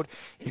Executive Board.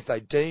 If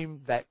they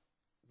deem that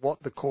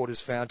what the court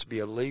has found to be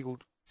illegal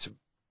to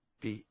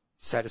be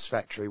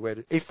satisfactory,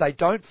 if they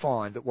don't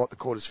find that what the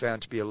court has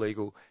found to be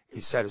illegal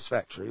is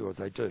satisfactory, or if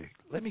they do,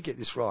 let me get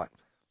this right.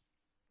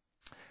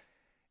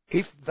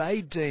 If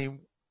they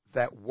deem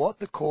that what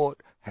the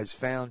court has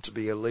found to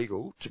be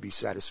illegal to be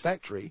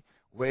satisfactory,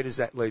 where does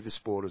that leave the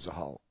sport as a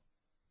whole?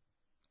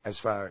 As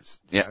far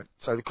as,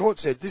 so the court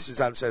said this is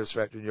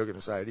unsatisfactory and you're going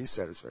to say it is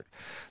satisfactory.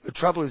 The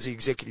trouble is the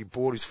Executive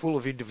Board is full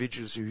of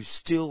individuals who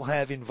still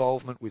have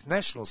involvement with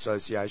national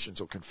associations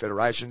or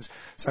confederations,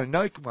 so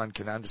no one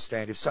can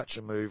understand if such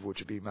a move were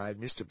to be made.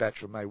 Mr.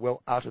 Batra may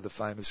well utter the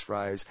famous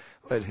phrase,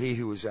 let he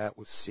who is out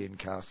with sin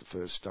cast the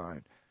first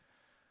stone.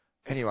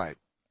 Anyway,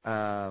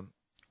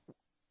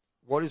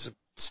 what is the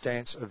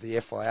stance of the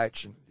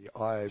FIH and the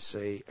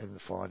IOC and the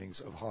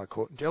findings of High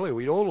Court in Delhi?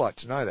 We'd all like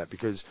to know that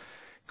because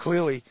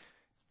clearly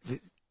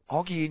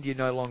Hockey India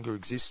no longer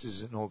exists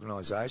as an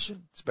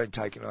organisation. It's been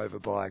taken over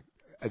by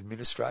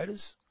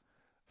administrators.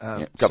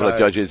 A couple of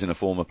judges and a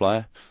former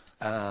player.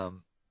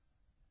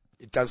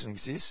 It doesn't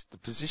exist. The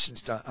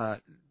positions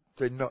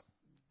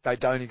they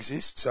don't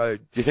exist. So,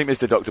 do you think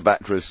Mr. Dr.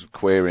 Batra's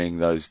querying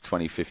those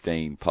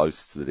 2015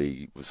 posts that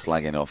he was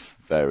slagging off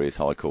various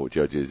High Court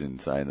judges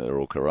and saying that they're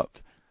all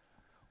corrupt?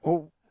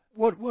 Well,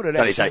 what it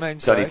actually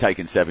means? It's only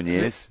taken 7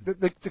 years.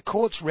 The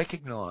courts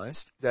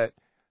recognised that.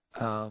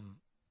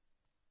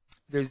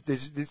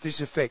 This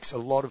affects a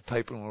lot of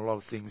people and a lot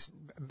of things,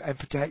 and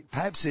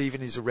perhaps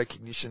even is a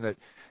recognition that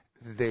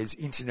there's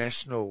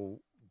international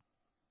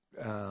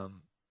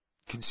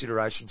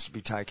considerations to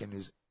be taken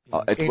as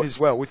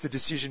well, with the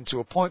decision to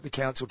appoint the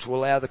council to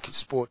allow the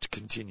sport to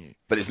continue.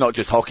 But it's not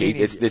just hockey.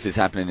 This is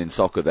happening in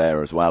soccer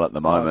there as well at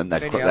the moment.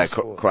 They're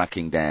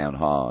cracking down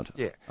hard.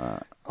 Yeah,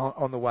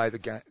 on the way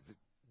the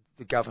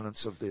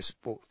governance of their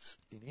sports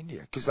in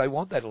India, because they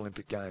want that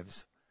Olympic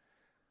Games.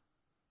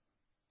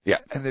 Yeah,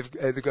 and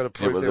they've got to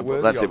prove they're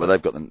worthy. That's it. But they've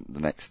got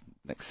the next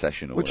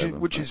session or whatever.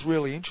 Which is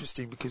really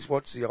interesting because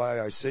what's the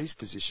IOC's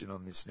position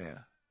on this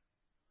now?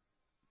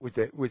 With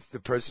the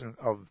president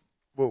of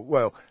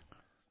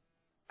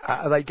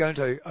are they going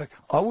to?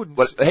 I wouldn't.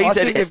 Well, I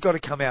think they've got to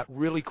come out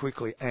really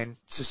quickly and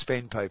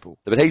suspend people.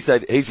 But he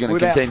said he's going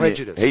to continue.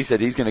 Prejudice. He said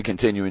he's going to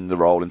continue in the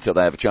role until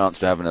they have a chance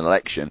to have an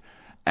election,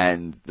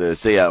 and the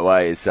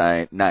COA is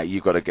saying, no,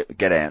 you've got to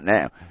get out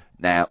now.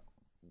 Now.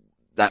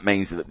 That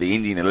means that the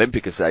Indian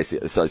Olympic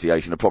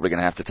Association are probably going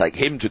to have to take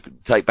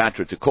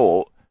Batra to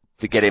court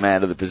to get him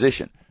out of the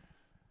position.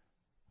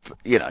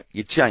 You know,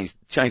 you change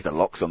the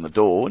locks on the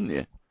door, wouldn't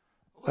you?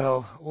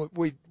 Well,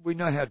 we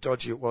know how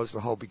dodgy it was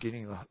the whole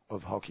beginning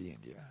of Hockey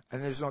India,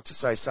 and there's not to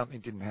say something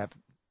didn't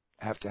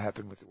have to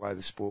happen with the way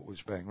the sport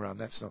was being run.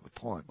 That's not the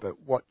point. But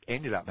what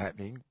ended up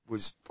happening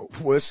was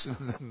worse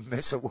than the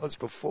mess it was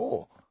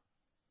before.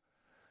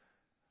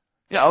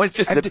 Yeah, I mean, it's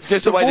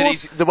just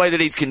the way that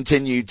he's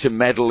continued to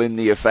meddle in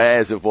the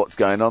affairs of what's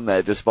going on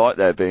there, despite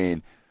there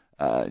being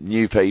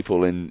new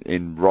people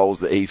in roles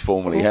that he's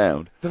formerly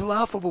held. The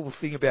laughable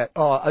thing about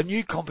a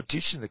new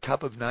competition, the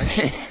Cup of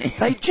Nations,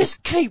 they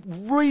just keep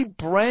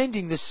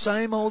rebranding the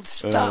same old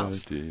stuff. Oh,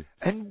 dear.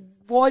 And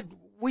why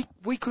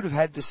we could have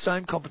had the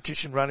same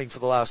competition running for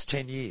the last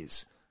 10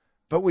 years.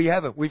 But we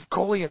haven't. We're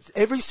calling it,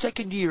 every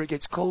second year it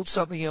gets called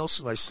something else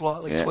and they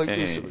slightly tweak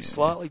this and they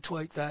slightly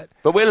tweak that.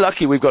 But we're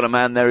lucky we've got a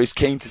man there who's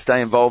keen to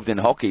stay involved in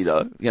hockey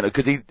though,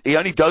 because he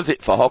only does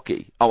it for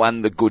hockey. Oh,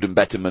 and the good and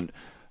betterment,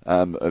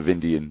 of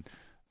Indian,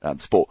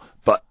 sport.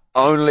 But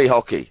only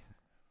hockey.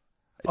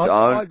 It's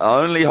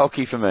only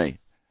hockey for me.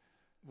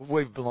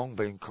 We've long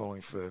been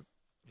calling for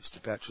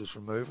Mr. Batchelor's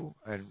removal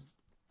and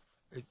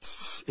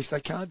if they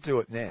can't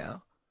do it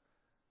now,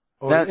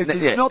 or if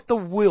there's not the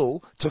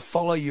will to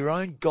follow your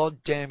own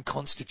goddamn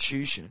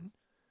constitution,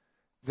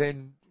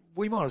 then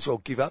we might as well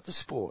give up the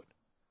sport.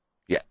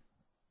 Yeah.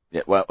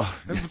 Yeah, well.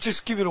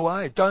 Just give it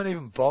away. Don't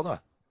even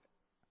bother.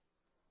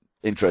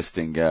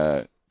 Interesting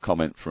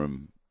comment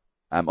from,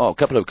 a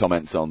couple of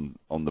comments on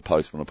the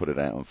post when I put it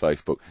out on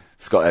Facebook.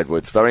 Scott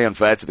Edwards, very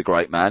unfair to the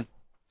great man.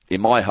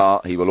 In my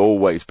heart, he will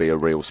always be a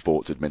real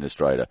sports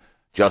administrator,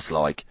 just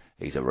like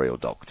he's a real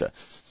doctor.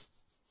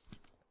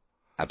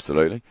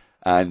 Absolutely.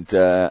 And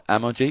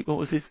Amarjeet, what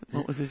was his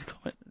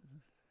comment?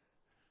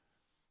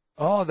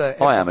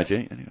 Hi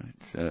Amarjeet. Anyway,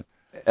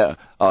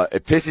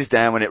 it pisses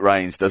down when it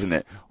rains, doesn't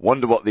it?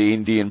 Wonder what the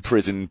Indian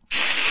prison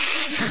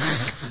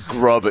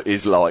grub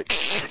is like.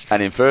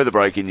 And in further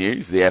breaking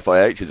news, the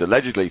FIH has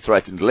allegedly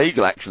threatened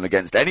legal action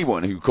against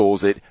anyone who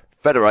calls it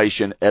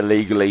Federation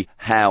illegally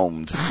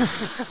hound.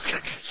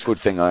 Good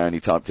thing I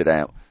only typed it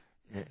out.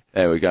 Yeah.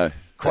 There we go.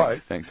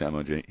 Thanks,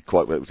 Amarjeet.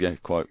 Quite.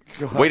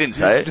 We didn't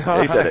say it.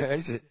 No, he said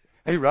it.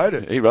 He wrote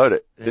it.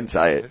 Yeah. Didn't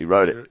say it. He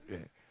wrote it. Yeah.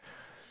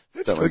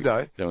 That's good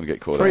though. Don't want to get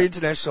caught Free out.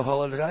 international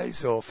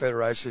holidays or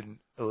Federation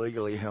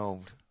illegally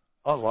helmed.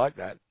 I like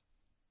that.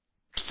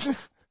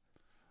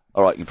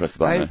 All right, you can press the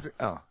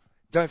button.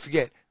 Don't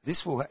forget,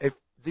 this will.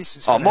 This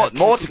is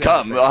more to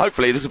come.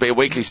 Hopefully, this will be a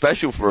weekly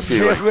special for a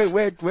few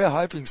weeks. We're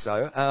hoping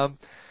so.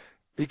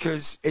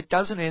 Because it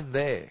doesn't end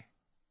there.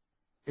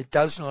 It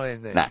does not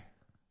end there. Nah.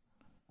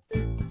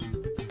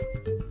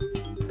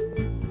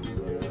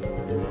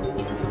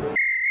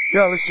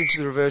 You're listening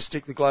to the Reverse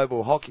Stick, the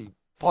Global Hockey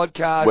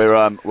Podcast.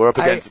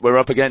 We're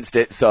up against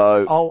it.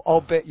 So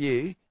I'll bet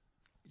you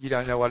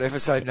don't know what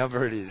episode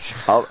number it is.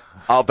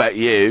 I'll bet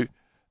you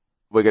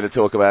we're going to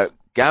talk about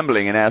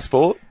gambling in our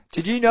sport.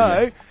 Did you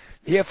know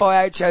the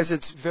FIH has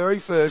its very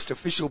first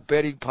official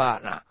betting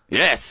partner?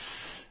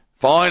 Yes,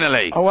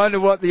 finally. I wonder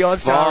what the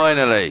odds are.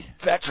 Finally,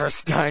 Batra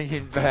staying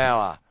in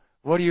power.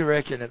 What do you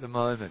reckon at the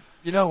moment?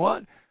 You know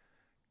what?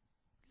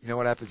 You know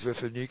what happens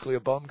if a nuclear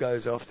bomb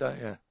goes off, don't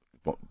you?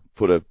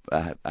 Put a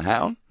hat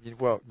on?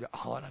 Well,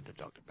 hide under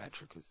Dr.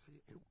 Batra because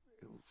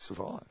he'll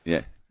survive.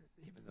 Yeah.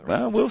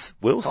 Well, we'll see.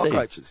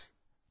 Cockroaches.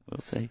 We'll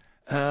see.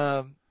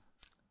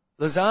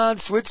 Lausanne,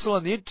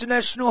 Switzerland, the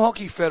International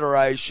Hockey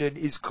Federation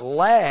is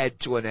glad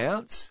to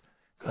announce,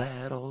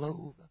 glad all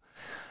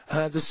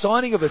over, the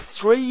signing of a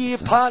 3-year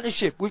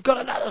partnership. We've got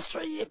another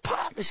 3-year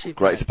partnership.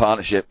 Great, it's a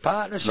partnership.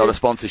 Not a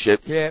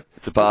sponsorship. Yeah.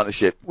 It's a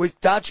partnership. With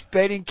Dutch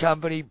betting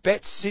company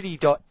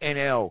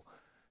BetCity.nl.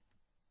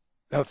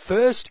 The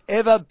first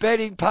ever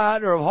betting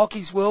partner of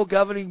hockey's world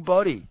governing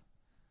body.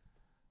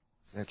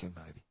 Second,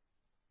 maybe.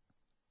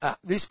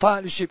 This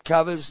partnership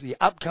covers the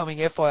upcoming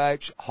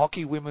FIH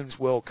Hockey Women's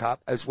World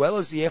Cup as well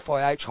as the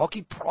FIH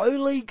Hockey Pro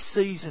League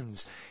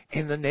seasons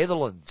in the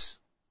Netherlands.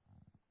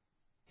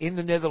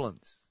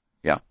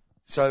 Yeah.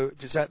 So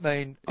does that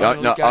mean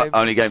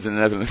only games in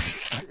the Netherlands?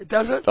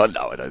 Does it? Oh,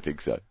 no, I don't think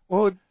so.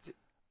 Well,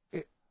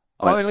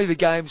 only the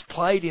games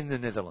played in the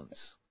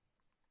Netherlands.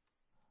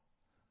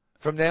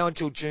 From now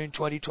until June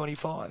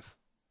 2025.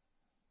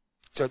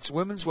 So it's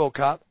Women's World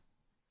Cup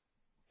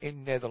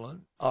in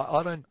Netherlands.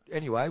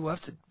 Anyway, we'll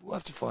have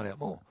to find out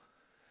more.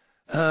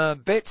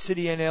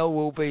 BetCity NL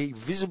will be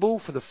visible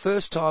for the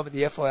first time at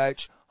the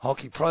FIH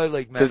Hockey Pro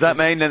League matches. Does that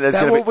mean that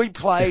that will be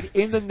played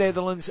in the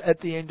Netherlands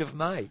at the end of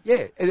May?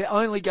 Yeah,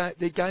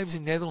 the games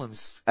in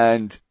Netherlands.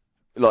 And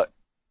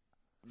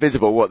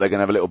visible, what, they're going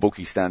to have a little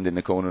bookie stand in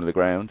the corner of the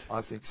ground?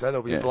 I think so.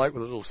 There'll be a bloke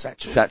with a little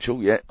satchel.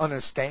 Satchel, yeah. On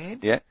a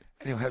stand. Yeah.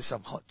 And he'll have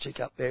some hot chick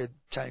up there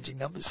changing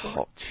numbers for him.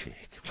 Hot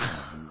chick.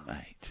 Oh,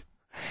 mate.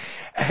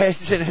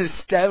 As an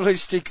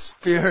established,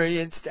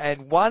 experienced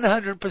and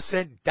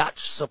 100%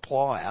 Dutch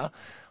supplier,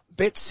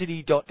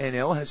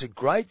 BetCity.nl has a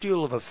great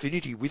deal of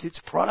affinity with its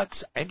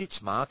products and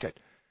its market.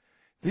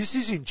 This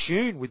is in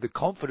tune with the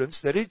confidence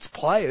that its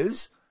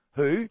players,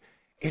 who,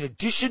 in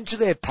addition to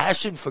their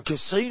passion for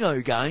casino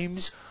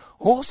games,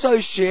 also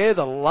share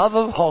the love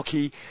of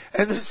hockey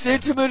and the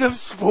sentiment of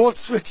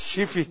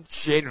sportsmanship in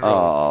general.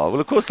 Oh,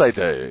 well, of course they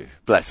do.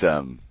 Bless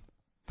them.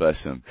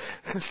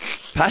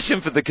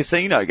 Passion for the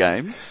casino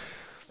games.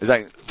 Is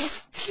that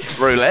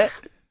Roulette?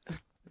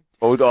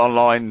 Or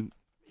online,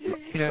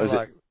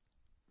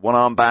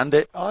 one-arm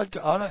bandit? I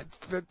don't,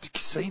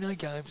 casino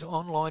games,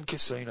 online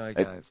casino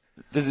games.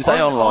 Does it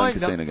say online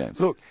casino games?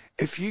 Look,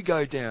 if you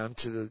go down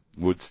to the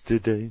Woods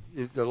today,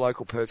 the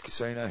local Perth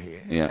casino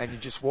here, and you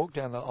just walk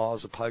down the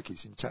aisles of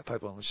pokies and tap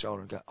people on the shoulder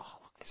and go, oh,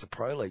 look, there's a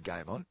pro league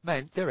game on.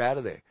 Man, they're out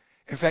of there.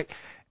 In fact,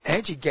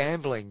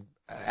 anti-gambling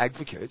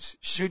advocates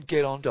should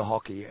get onto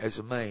hockey as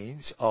a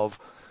means of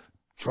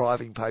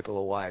driving people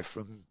away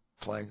from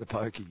playing the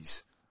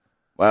pokies.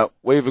 Well,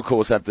 we've of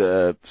course had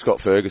Scott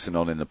Ferguson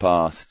on in the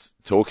past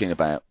talking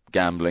about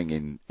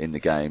gambling in the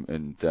game,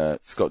 and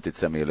Scott did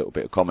send me a little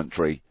bit of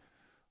commentary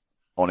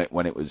on it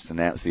when it was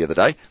announced the other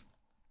day.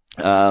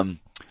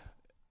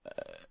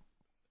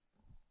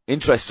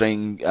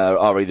 Interesting,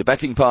 RE, the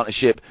betting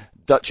partnership,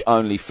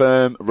 Dutch-only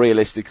firm,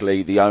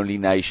 realistically the only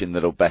nation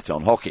that'll bet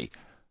on hockey.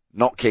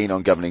 Not keen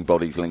on governing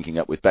bodies linking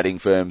up with betting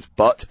firms,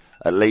 but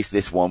at least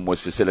this one was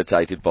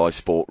facilitated by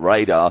Sport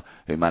Radar,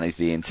 who managed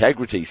the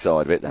integrity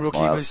side of it.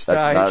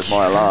 That's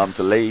my alarm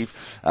to leave.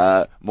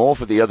 More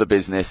for the other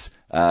business,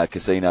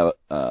 casino,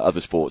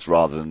 other sports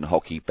rather than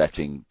hockey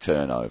betting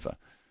turnover.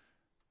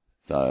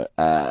 So,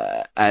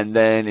 and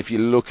then if you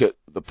look at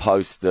the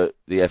post that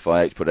the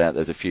FIH put out,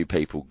 there's a few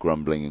people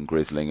grumbling and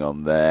grizzling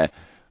on there.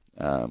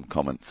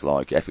 Comments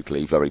like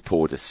ethically very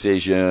poor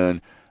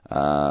decision.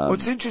 Well,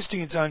 it's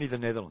interesting it's only the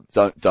Netherlands.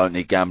 Don't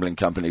need gambling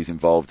companies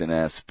involved in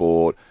our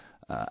sport.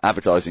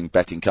 Advertising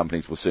betting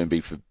companies will soon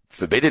be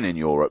forbidden in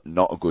Europe.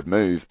 Not a good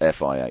move,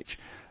 FIH.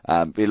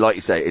 Like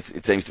you say,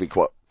 it seems to be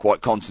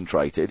quite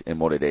concentrated in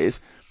what it is.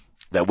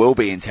 There will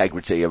be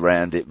integrity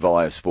around it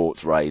via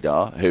Sports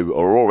Radar, who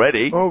are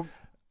already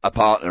a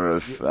partner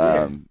of.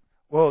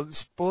 Well,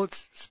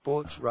 Sports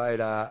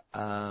Radar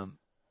are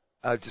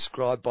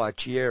described by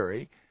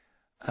Thierry,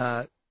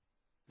 the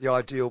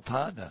ideal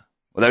partner.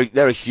 Well,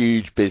 they're a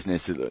huge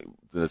business, the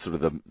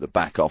sort of the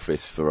back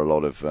office for a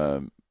lot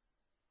of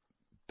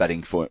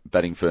betting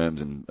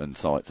firms and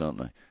sites, aren't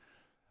they?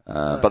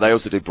 But they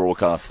also do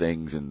broadcast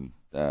things and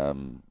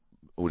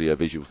audio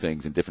visual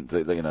things and different.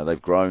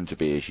 They've grown to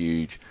be a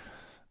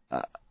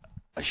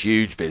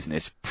huge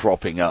business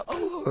propping up.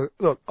 Oh,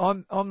 look,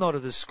 I'm not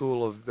of the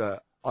school of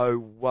the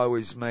woe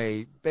is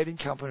me. Betting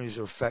companies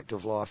are a fact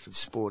of life and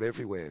sport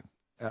everywhere.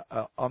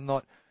 I'm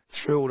not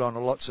thrilled on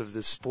lots of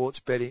the sports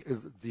betting,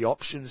 the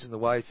options and the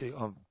way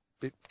I'm a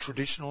bit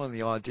traditional in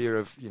the idea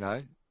of,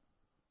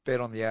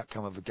 bet on the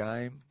outcome of a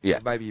game. Yeah.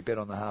 Or maybe you bet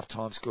on the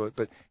half-time score.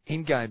 But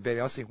in-game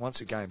betting, I think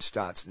once a game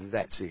starts,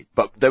 that's it.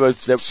 But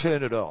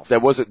turn it off. There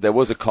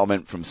was a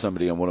comment from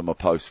somebody on one of my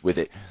posts with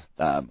it,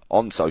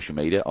 on social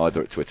media,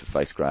 either at Twitter,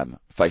 Facebook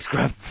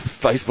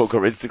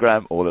or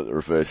Instagram, or at the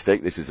reverse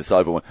stick. This is a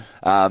cyber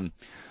one.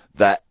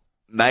 That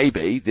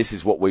maybe this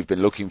is what we've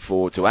been looking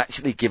for to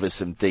actually give us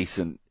some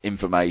decent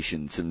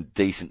information, some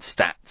decent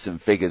stats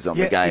and figures on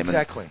the game. Yeah,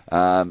 exactly.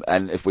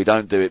 And if we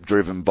don't do it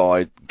driven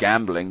by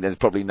gambling, there's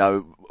probably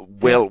no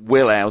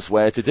will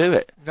elsewhere to do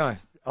it. No,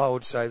 I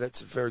would say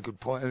that's a very good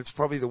point. And it's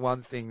probably the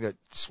one thing that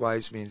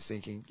sways me in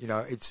thinking,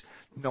 it's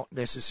not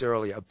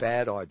necessarily a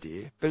bad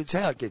idea, but it's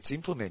how it gets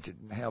implemented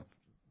and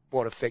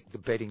what effect the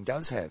betting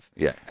does have.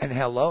 Yeah. And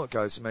how low it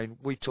goes. I mean,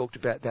 we talked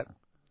about that,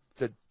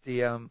 the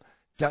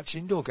Dutch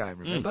indoor game,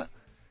 remember?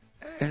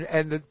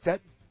 And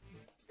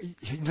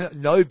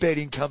no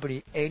betting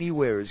company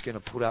anywhere is going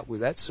to put up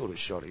with that sort of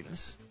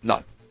shoddiness.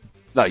 No,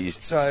 you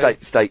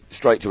stay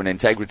straight to an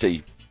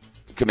integrity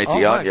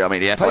committee, aren't you? I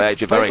mean, the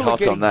FIH are very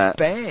hot on that.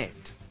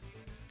 Banned.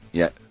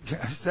 Yeah,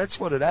 that's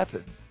what had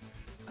happened.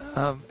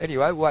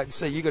 Anyway, wait and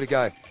see. You got to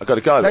go. I got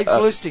to go. Thanks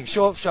for listening.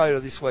 Short show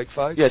this week,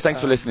 folks. Yeah,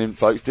 thanks for listening,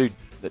 folks. Do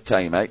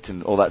tell your mates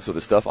and all that sort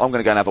of stuff. I'm going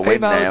to go and have a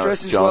win now. Email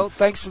address as John. well.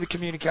 Thanks for the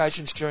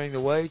communications during the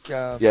week.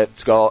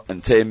 Scott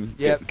and Tim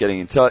getting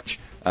in touch.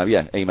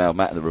 Email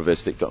Matt at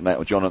therevestick.net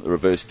or John at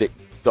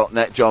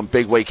thereversick.net. John,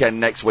 big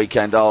weekend next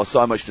weekend.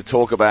 So much to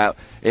talk about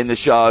in the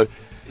show.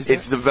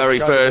 It's the very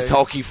first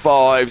Hockey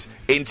Fives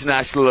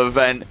international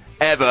event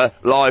ever,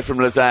 live from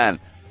Lausanne.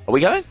 Are we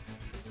going?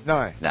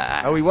 No.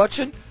 Nah. Are we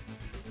watching?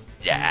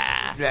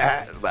 Yeah.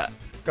 Nah.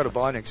 Got to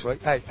buy next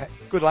week. Hey,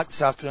 good luck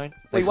this afternoon.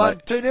 Thanks, We won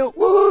mate. 2-0.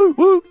 Woo!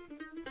 Woo!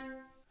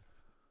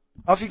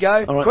 Off you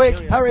go. All right. Quick,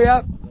 hurry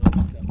up.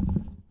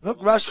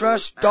 Look,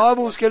 rush.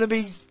 Dible's going to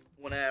be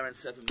 1 hour and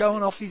 7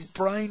 going minutes. off his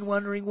brain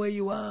wondering where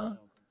you are.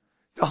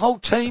 The whole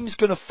team's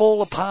going to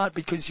fall apart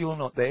because you're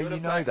not there. You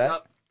know that.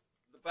 Up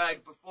the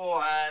bag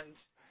beforehand.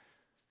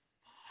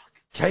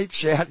 Keep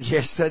shouting.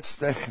 Yes, that's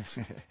that.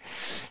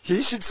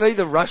 You should see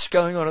the rush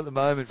going on at the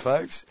moment,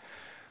 folks.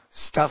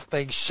 Stuff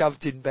being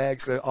shoved in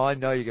bags that I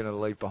know you're going to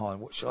leave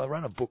behind. Shall I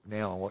run a book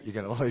now on what you're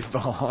going to leave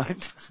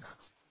behind?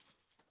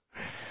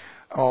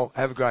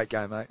 Have a great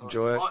game, mate.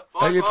 Enjoy it. Who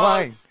are you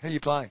playing?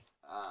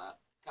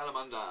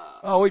 Kalamunda.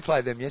 Oh, we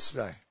played them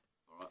yesterday.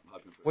 All right, I'm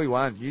hoping for We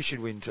won. You should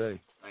win too.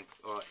 Thanks.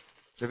 All right.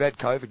 They've had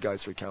COVID go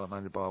through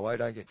Kalamunda, by the way.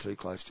 Don't get too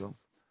close to them.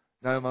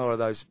 No more of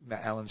those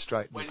Allen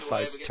Straight in the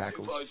face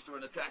tackles. Too close to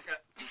an attacker?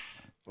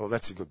 Well,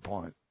 that's a good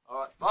point. All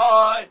right.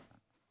 Bye.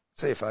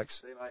 See you, folks.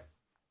 See you, mate.